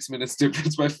was 6 minutes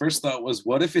difference, my first thought was,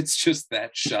 what if it's just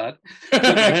that shot? But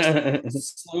like,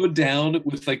 slowed down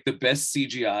with like the best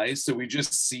CGI, so we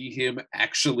just see him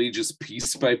actually just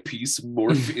piece by piece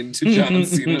morph into John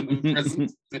Cena in the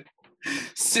present.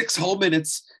 6 whole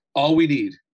minutes, all we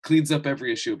need. Cleans up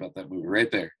every issue about that movie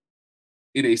right there.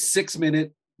 In a 6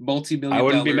 minute multi-million. I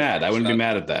wouldn't be mad. I wouldn't be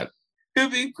mad at that. It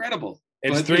would be incredible.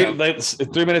 It's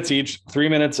 3 minutes each. 3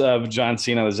 minutes of John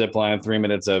Cena on the zip line, 3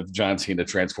 minutes of John Cena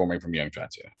transforming from young John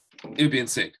Cena. It would be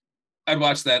insane. I'd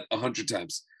watch that 100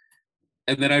 times.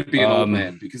 And then I'd be an old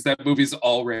man because that movie's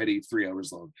already 3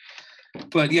 hours long.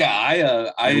 But yeah,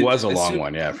 it was a long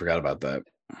one. Yeah, I forgot about that.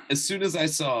 As soon as I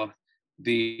saw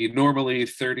the normally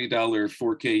 $30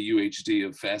 4K UHD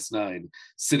of Fast 9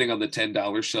 sitting on the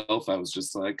 $10 shelf, I was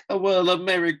just like, oh, well, a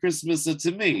Merry Christmas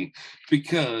to me,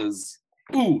 because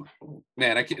ooh,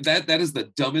 man, that is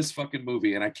the dumbest fucking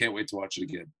movie, and I can't wait to watch it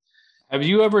again. Have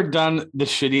you ever done the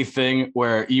shitty thing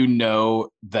where you know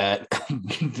that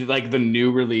like the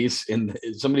new release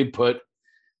somebody put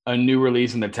a new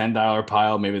release in the $10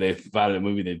 pile, maybe they found a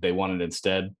movie that they wanted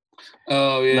instead?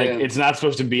 Oh yeah. Like it's not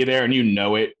supposed to be there and you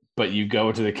know it, but you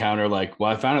go to the counter like, well,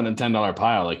 I found it in the $10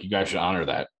 pile. Like you guys should honor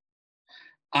that.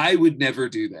 I would never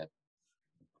do that.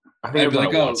 I think I'd be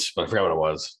like, once, but I forgot what it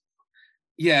was.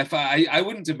 Yeah, if I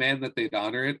wouldn't demand that they'd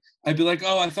honor it. I'd be like,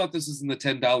 oh, I thought this was in the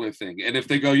 $10 thing. And if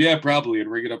they go, yeah, probably,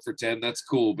 and ring it up for 10, that's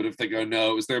cool. But if they go,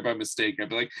 no, it was there by mistake, I'd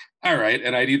be like, all right.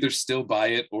 And I'd either still buy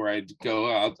it or I'd go,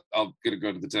 oh, I'm gonna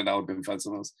go to the $10 bin and find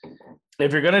something else.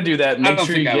 If you're gonna do that, make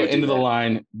sure you get into the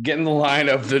line. Get in the line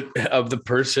of the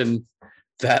person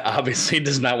that obviously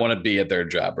does not want to be at their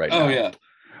job right now. Oh yeah.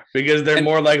 Because they're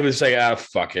more likely to say,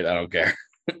 fuck it, I don't care.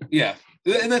 Yeah.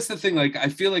 And that's the thing. Like, I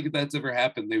feel like if that's ever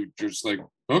happened, they would just like,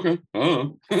 okay,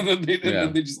 and then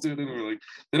they just do it, and we're like,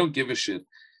 they don't give a shit.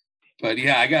 But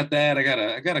yeah, I got that.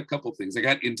 I got a couple things. I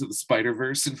got Into the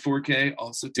Spider-Verse in 4K.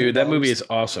 Also, $10. Dude, that movie is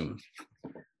awesome.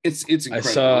 It's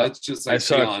incredible. I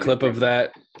saw a clip of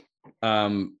that.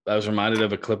 I was reminded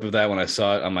of a clip of that when I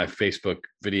saw it on my Facebook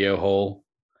video hole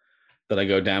that I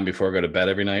go down before I go to bed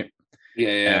every night.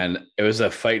 Yeah. And it was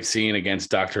a fight scene against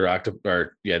Dr. Octopus,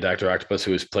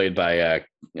 who was played by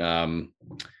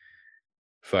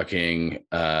fucking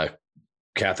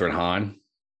Catherine Hahn.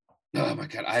 Oh my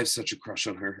God, I have such a crush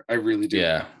on her. I really do.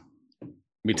 Yeah,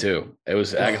 me too. It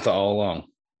was Agatha all along.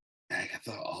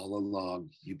 Agatha all along,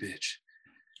 you bitch.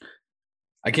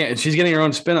 I can't. She's getting her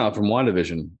own spinoff from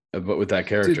WandaVision, but with that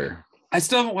character. Dude, I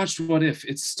still haven't watched What If.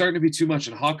 It's starting to be too much,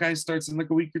 and Hawkeye starts in like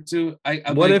a week or two.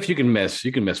 What If you can miss?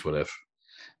 You can miss What If.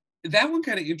 That one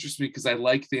kind of interests me because I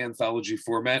like the anthology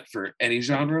format for any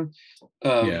genre.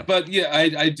 But yeah,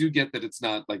 I do get that it's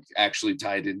not like actually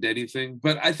tied into anything.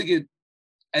 But I think it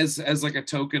as like a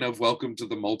token of welcome to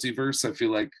the multiverse. I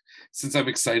feel like since I'm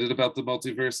excited about the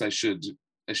multiverse, I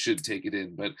should take it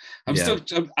in. But I'm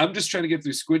just trying to get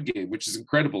through Squid Game, which is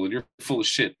incredible, and you're full of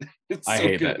shit. I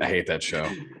hate that show.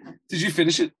 Did you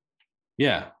finish it?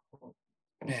 Yeah.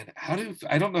 Man,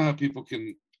 I don't know how people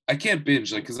can. I can't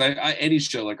binge because I any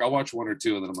show like I'll watch one or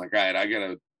two and then I'm like, all right, I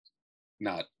gotta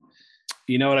not.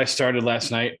 You know what I started last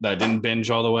night that I didn't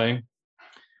binge all the way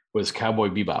was Cowboy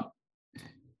Bebop.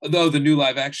 Though the new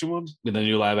live action one. The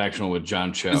new live action one with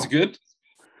John Cho. Is it good?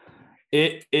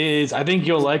 It is. I think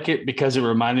you'll like it because it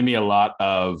reminded me a lot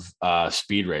of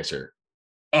Speed Racer.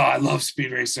 Oh, I love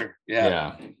Speed Racer.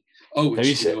 Yeah. Oh, have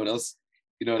you know what else?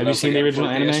 Have you seen the original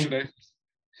anime? Yesterday?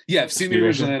 Yeah, I've seen the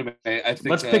original anime. I think.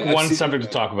 Let's pick one subject to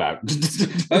talk about.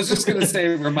 I was just gonna say,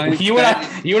 remind you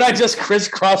and I just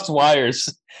crisscrossed wires.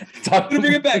 I'm gonna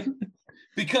bring it back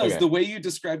because the way you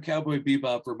described Cowboy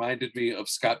Bebop reminded me of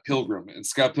Scott Pilgrim, and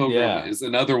Scott Pilgrim is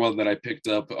another one that I picked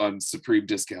up on Supreme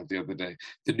discount the other day.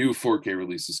 The new 4K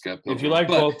release of Scott Pilgrim. If you like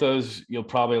both those, you'll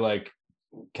probably like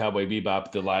Cowboy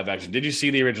Bebop, the live action. Did you see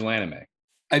the original anime?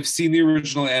 I've seen the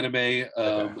original anime.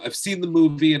 I've seen the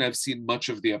movie, and I've seen much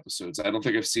of the episodes. I don't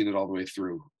think I've seen it all the way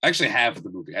through. I actually have the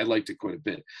movie. I liked it quite a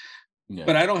bit. Yeah.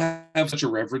 But I don't have such a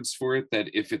reverence for it that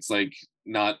if it's like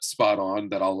not spot on,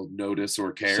 that I'll notice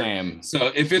or care. Same.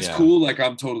 So if it's cool, like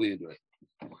I'm totally into it.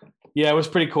 Yeah, it was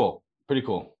pretty cool. Pretty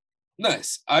cool.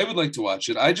 Nice. I would like to watch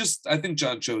it. I think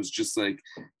John Cho is just like,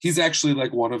 he's actually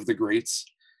like one of the greats.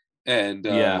 And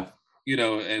you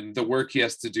know, and the work he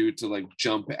has to do to like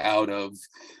jump out of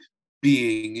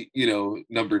being, you know,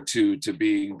 number 2 to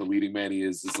being the leading man he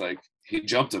is like, he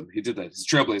jumped him. He did that. He's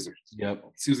a trailblazer. Yep.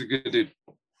 He was a good dude.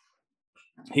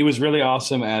 He was really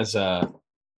awesome as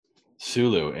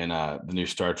Sulu in the new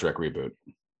Star Trek reboot.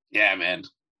 Yeah, man.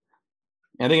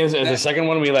 I think it's the second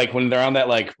one, we like when they're on that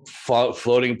like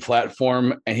floating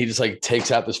platform and he just like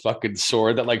takes out this fucking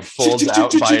sword that like folds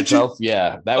out by itself.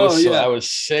 Yeah, that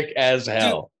was sick as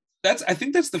hell. Dude, I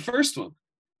think that's the first one.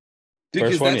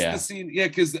 Because that's the scene. Yeah,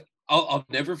 because I'll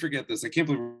never forget this. I can't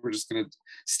believe we're just gonna.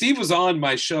 Steve was on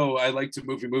my show. I like to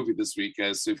movie this week,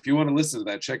 guys. So if you want to listen to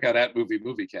that, check out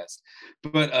 @moviecast.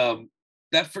 But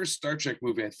that first Star Trek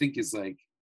movie, I think, is like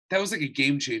that was like a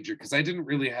game changer because I didn't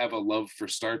really have a love for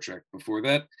Star Trek before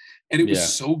that, and it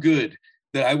was so good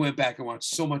that I went back and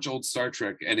watched so much old Star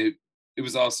Trek, and it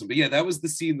was awesome. But yeah, that was the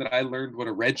scene that I learned what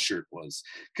a red shirt was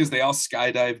because they all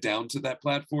skydive down to that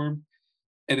platform.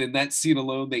 And in that scene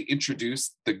alone, they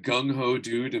introduced the gung-ho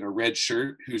dude in a red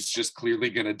shirt who's just clearly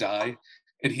going to die.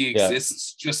 And he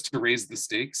exists just to raise the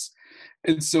stakes.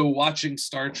 And so watching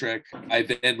Star Trek, I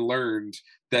then learned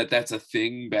that that's a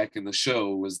thing back in the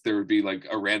show was there would be like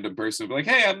a random person be like,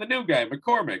 hey, I'm the new guy,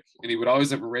 McCormick. And he would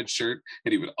always have a red shirt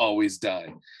and he would always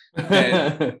die.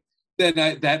 And then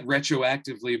that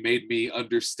retroactively made me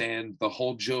understand the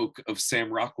whole joke of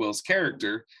Sam Rockwell's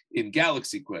character in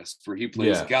Galaxy Quest, where he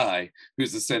plays Guy,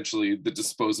 who's essentially the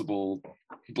disposable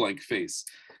blank face.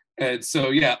 And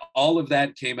so, all of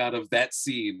that came out of that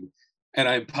scene. And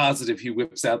I'm positive he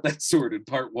whips out that sword in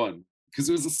part 1 because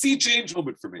it was a sea change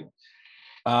moment for me.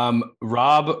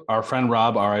 Rob, our friend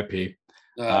Rob, RIP.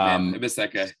 Oh, man, I miss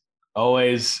that guy.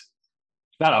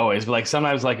 Not always, but like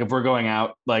sometimes, like if we're going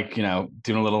out, like, you know,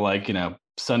 doing a little like, you know,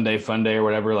 Sunday fun day or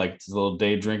whatever, like a little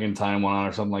day drinking time one on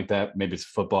or something like that. Maybe it's a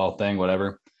football thing,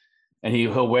 whatever. And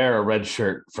he'll wear a red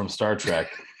shirt from Star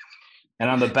Trek. And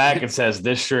on the back, it says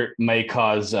this shirt may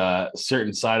cause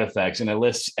certain side effects. And it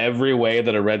lists every way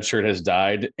that a red shirt has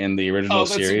died in the original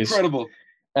series. Incredible.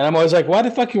 And I'm always like, why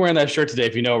the fuck are you wearing that shirt today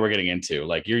if you know what we're getting into?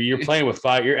 Like you're playing with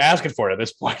fire. You're asking for it at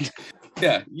this point.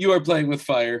 Yeah, you are playing with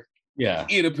fire. Yeah.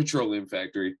 In a petroleum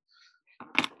factory.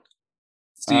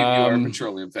 Steve, you are a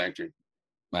petroleum factory.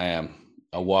 I am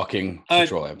a walking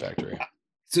petroleum factory.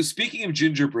 So speaking of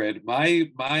gingerbread,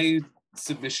 my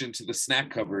submission to the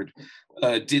snack cupboard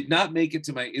did not make it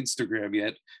to my Instagram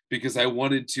yet because I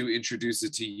wanted to introduce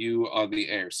it to you on the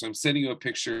air. So I'm sending you a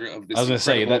picture of this. I was going to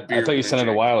say that I thought you sent it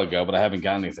a while ago, but I haven't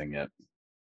got anything yet.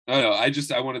 No,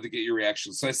 I wanted to get your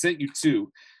reaction. So I sent you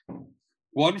 2.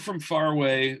 One from far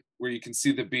away, where you can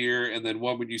see the beer, and then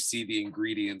one when you see the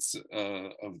ingredients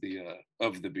of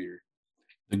the beer.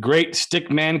 The Great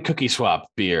Stickman Cookie Swap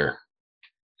beer.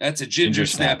 That's a ginger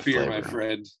snap beer, flavor. My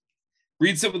friend.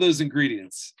 Read some of those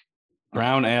ingredients.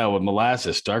 Brown ale with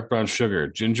molasses, dark brown sugar,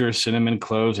 ginger, cinnamon,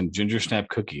 cloves, and ginger snap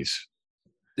cookies.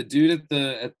 The dude at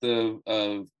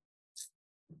the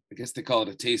I guess they call it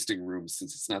a tasting room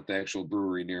since it's not the actual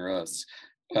brewery near us.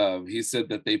 He said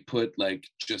that they put like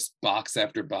just box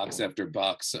after box after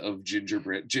box of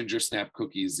ginger snap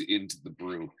cookies into the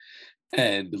brew.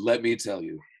 And let me tell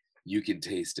you, you can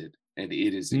taste it. And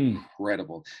it is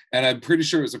incredible. And I'm pretty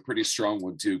sure it was a pretty strong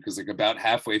one too, because like about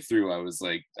halfway through,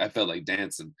 I felt like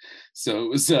dancing. So it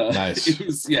was nice.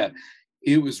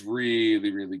 It was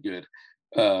really, really good.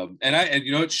 And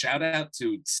you know what? Shout out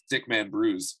to Stickman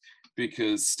Brews,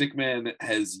 because Stickman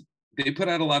they put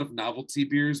out a lot of novelty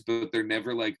beers, but they're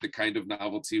never like the kind of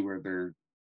novelty where they're,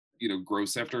 you know,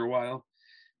 gross after a while.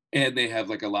 And they have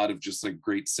like a lot of just like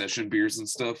great session beers and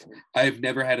stuff. I've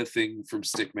never had a thing from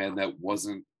Stickman that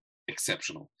wasn't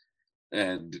exceptional,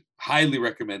 and highly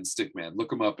recommend Stickman. Look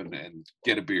them up and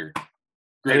get a beer.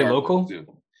 Great. Local too.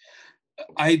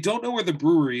 I don't know where the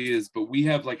brewery is, but we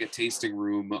have like a tasting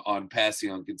room on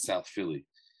Passyunk in South Philly.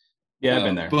 Yeah, I've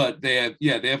been there. But they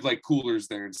have like coolers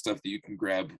there and stuff that you can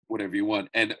grab whatever you want.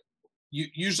 And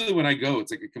usually when I go,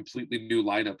 it's like a completely new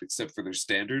lineup except for their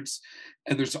standards,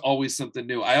 and there's always something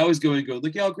new. I always go and go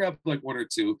like, yeah, I'll grab like one or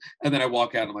two, and then I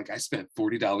walk out and I'm like, I spent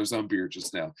 $40 on beer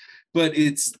just now. But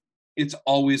it's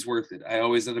always worth it. I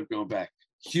always end up going back.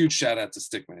 Huge shout out to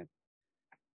Stickman.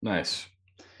 Nice.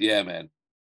 Yeah, man.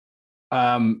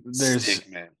 There's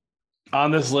Stickman. On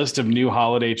this list of new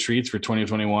holiday treats for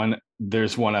 2021,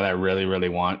 there's one that I really, really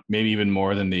want. Maybe even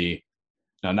more than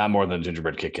not more than the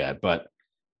gingerbread Kit Kat, but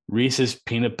Reese's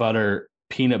peanut butter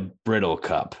peanut brittle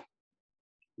cup.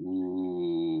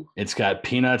 Ooh. It's got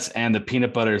peanuts, and the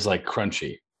peanut butter is like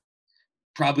crunchy.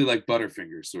 Probably like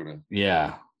Butterfingers, sort of.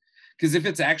 Yeah. Because if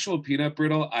it's actual peanut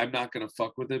brittle, I'm not gonna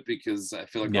fuck with it because I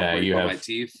feel like I'll break my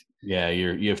teeth. Yeah,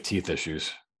 you have teeth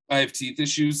issues. I have teeth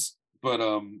issues, but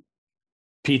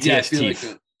PTS teeth.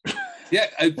 Like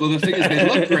well, the thing is, they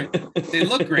look great. They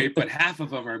look great, but half of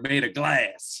them are made of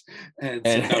glass,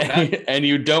 and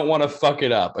you don't want to fuck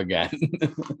it up again.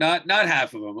 not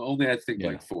half of them. Only I think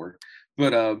like 4,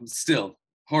 but still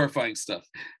horrifying stuff.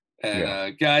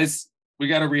 And guys, we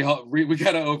gotta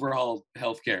overhaul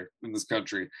healthcare in this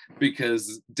country,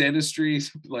 because dentistry,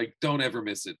 like, don't ever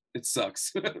miss it. It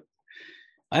sucks.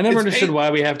 I never understood why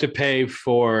we have to pay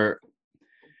for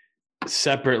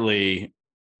separately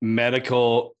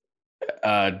medical,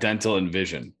 dental, and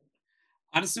vision.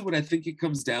 Honestly, what I think it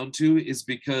comes down to is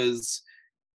because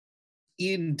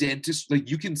in dentistry, like,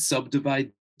 you can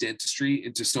subdivide dentistry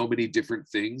into so many different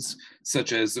things,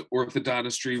 such as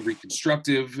orthodontistry,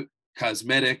 reconstructive,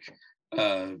 cosmetic,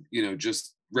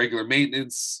 just regular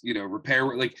maintenance,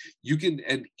 repair. Like, you can,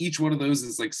 and each one of those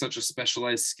is like such a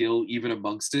specialized skill even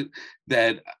amongst it,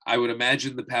 that I would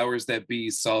imagine the powers that be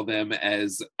saw them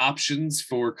as options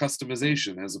for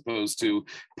customization as opposed to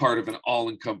part of an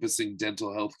all-encompassing dental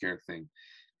healthcare thing.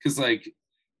 Because, like,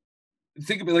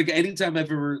 think about, like, anytime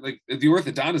I've ever, like, the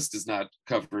orthodontist is not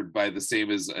covered by the same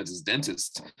as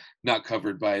dentist, not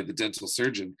covered by the dental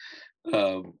surgeon.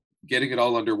 Getting it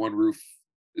all under one roof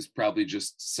is probably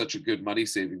just such a good money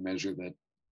saving measure that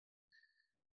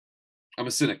I'm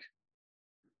a cynic.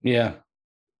 Yeah,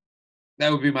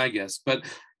 that would be my guess. But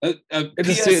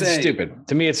it's stupid.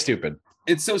 To me, it's stupid.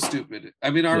 It's so stupid. I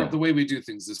mean, the way we do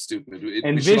things is stupid.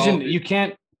 And vision, you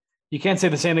can't say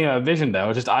the same thing about vision though.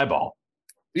 It's just eyeball.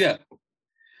 Yeah.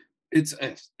 It's.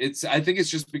 I think it's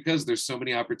just because there's so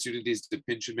many opportunities to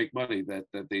pinch and make money that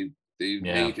they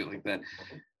make it like that.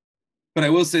 But I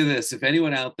will say this: if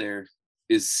anyone out there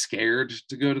is scared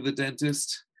to go to the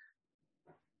dentist,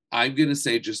 I'm gonna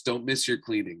say just don't miss your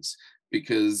cleanings,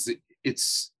 because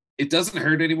it doesn't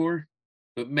hurt anymore.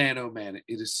 But man, oh man, it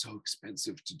is so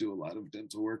expensive to do a lot of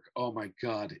dental work. Oh my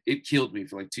God, it killed me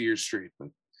for like 2 years straight. But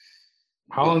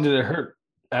how long did it hurt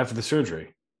after the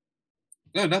surgery?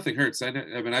 No, nothing hurts. I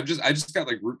mean, I just got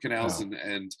like root canals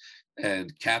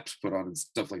and caps put on and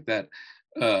stuff like that.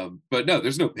 But no,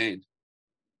 there's no pain.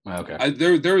 Okay.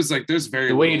 There's very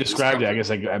the way you described it, I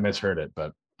guess I misheard it,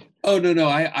 but oh no,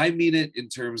 I mean it in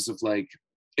terms of like,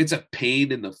 it's a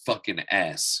pain in the fucking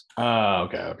ass. Oh,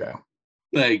 okay.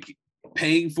 Like,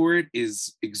 paying for it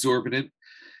is exorbitant.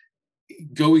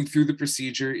 Going through the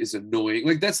procedure is annoying.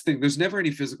 Like, that's the thing. There's never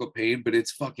any physical pain, but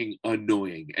it's fucking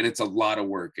annoying, and it's a lot of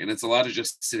work, and it's a lot of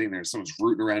just sitting there. Someone's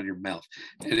rooting around in your mouth,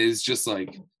 and it's just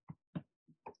like,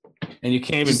 and you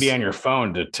can't even be on your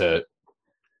phone to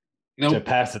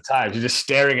pass the time. You're just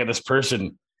staring at this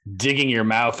person digging your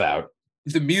mouth out.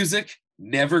 The music,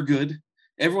 never good.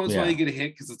 Every once in a while you get a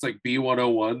hit because it's like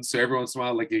B101. So every once in a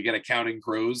while, like you get a Counting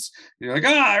Crows. And you're like,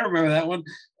 I remember that one.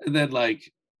 And then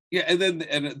like, yeah, and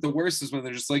the worst is when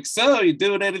they're just like, so you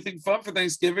doing anything fun for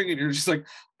Thanksgiving? And you're just like,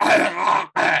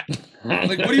 like,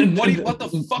 what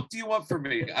the fuck do you want from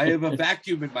me? I have a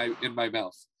vacuum in my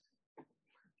mouth.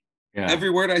 Yeah. Every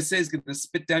word I say is gonna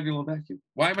spit down your little vacuum.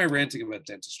 Why am I ranting about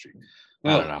dentistry?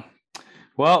 Well, I don't know.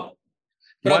 Well,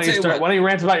 why don't you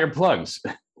rant about your plugs?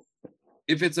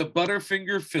 If it's a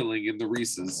Butterfinger filling in the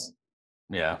Reese's,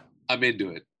 yeah, I'm into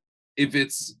it. If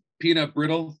it's peanut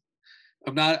brittle,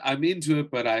 I'm into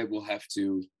it, but I will have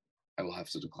to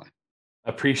decline.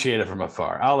 Appreciate it from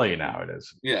afar. I'll let you know how it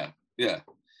is. Yeah.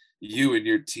 You and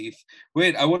your teeth.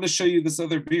 Wait, I want to show you this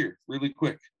other beer really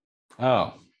quick.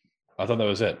 Oh, I thought that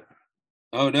was it.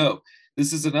 Oh no,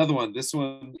 this is another one. This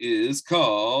one is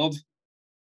called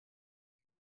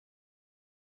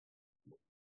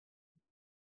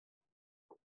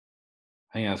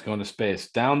hang on, it's going to space.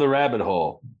 Down the rabbit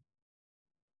hole.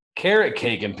 Carrot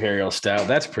cake imperial stout.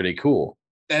 That's pretty cool.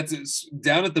 That's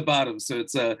down at the bottom. So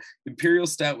it's a imperial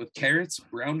stout with carrots,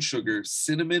 brown sugar,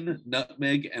 cinnamon,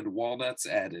 nutmeg, and walnuts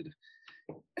added.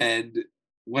 And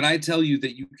when I tell you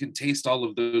that you can taste all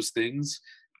of those things,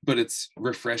 but it's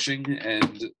refreshing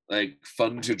and like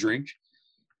fun to drink,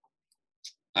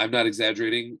 I'm not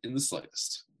exaggerating in the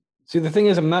slightest. See, the thing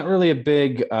is, I'm not really a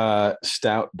big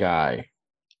stout guy.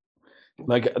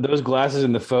 Like those glasses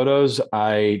in the photos,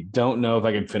 I don't know if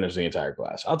I can finish the entire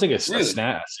glass. I'll take a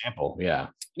sample. Yeah.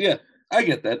 Yeah, I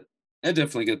get that. I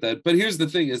definitely get that. But here's the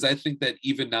thing is I think that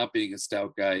even not being a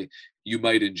stout guy, you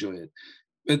might enjoy it.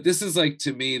 But this is like,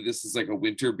 to me, this is like a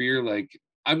winter beer. Like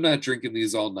I'm not drinking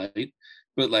these all night,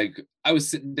 but like I was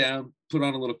sitting down, put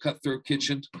on a little Cutthroat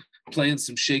Kitchen, playing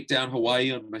some Shakedown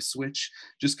Hawaii on my Switch,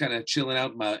 just kind of chilling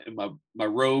out in my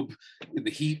robe in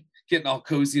the heat, getting all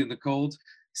cozy in the cold.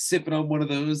 Sipping on one of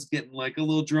those, getting like a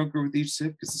little drunker with each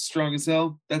sip because it's strong as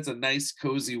hell. That's a nice,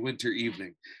 cozy winter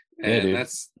evening, and yeah,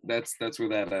 that's where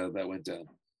that went down.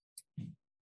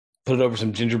 Put it over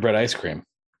some gingerbread ice cream,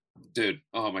 dude.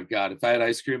 Oh my god, if I had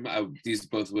ice cream, these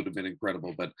both would have been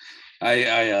incredible. But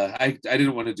I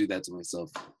didn't want to do that to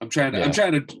myself. I'm trying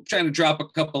to drop a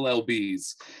couple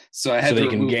lbs, so I had so you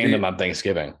can gain them on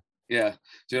Thanksgiving. Yeah,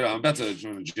 dude, I'm about to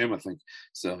join the gym, I think.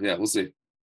 So yeah, we'll see.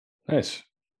 Nice.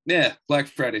 Yeah, Black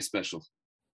Friday special.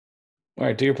 All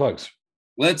right, do your plugs.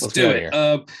 Let's do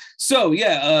it. So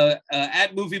yeah,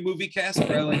 at MovieCast,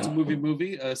 where I like to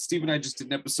movie. Steve and I just did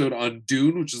an episode on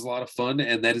Dune, which is a lot of fun,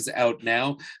 and that is out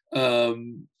now.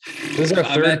 This is our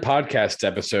third podcast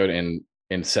episode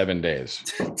in 7 days.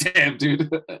 Damn,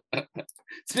 dude.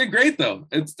 It's been great though.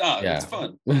 It's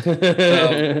fun.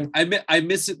 I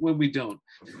miss it when we don't.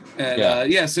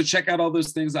 And so check out all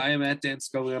those things. I am at Dan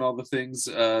Scully on all the things.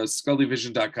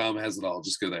 ScullyVision.com has it all.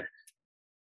 Just go there.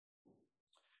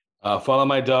 Follow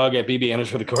my dog at BB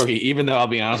for the Corgi, even though I'll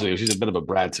be honest with you, she's a bit of a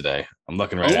brat today. I'm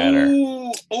looking right at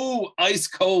her. Oh, ice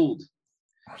cold.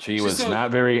 She's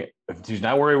not very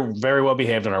well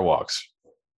behaved on our walks.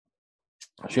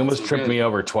 She almost tripped me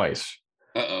over twice.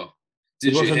 Uh-oh.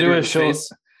 Did you hit her in the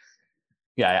face?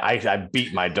 Yeah, I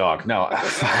beat my dog. No.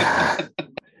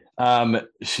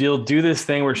 She'll do this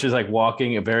thing where she's like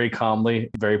walking very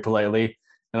calmly, very politely,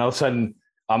 and all of a sudden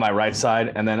on my right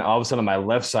side, and then all of a sudden on my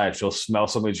left side, she'll smell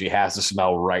something she has to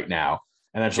smell right now,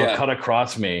 and then she'll cut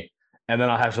across me, and then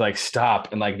I'll have to like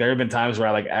stop. And like there have been times where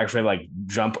I like actually like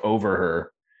jump over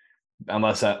her,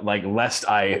 lest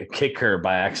I kick her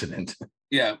by accident.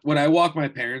 Yeah, when I walk my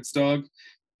parents' dog,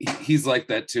 he's like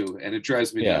that too, and it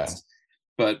drives me nuts.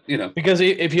 But because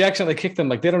if you accidentally kick them,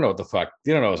 like they don't know what the fuck,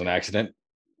 they don't know it was an accident.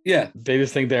 Yeah, they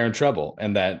just think they're in trouble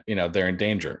and that they're in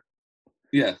danger.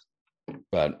 Yeah,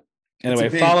 but anyway,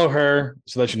 follow her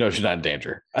so that you know she's not in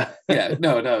danger. Yeah,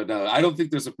 no. I don't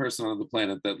think there's a person on the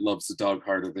planet that loves the dog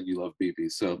harder than you love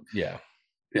BB. So yeah.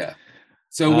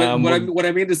 So what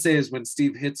I mean to say is when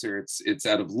Steve hits her, it's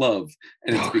out of love,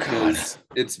 and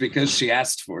it's because she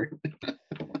asked for it.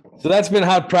 So that's been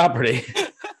Hot Property,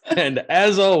 and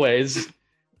as always,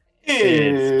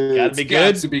 it's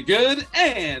got to be good,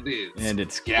 and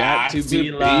it's got to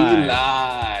be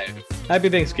live. Happy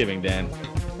Thanksgiving, Dan.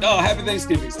 Oh, happy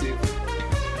Thanksgiving, Steve.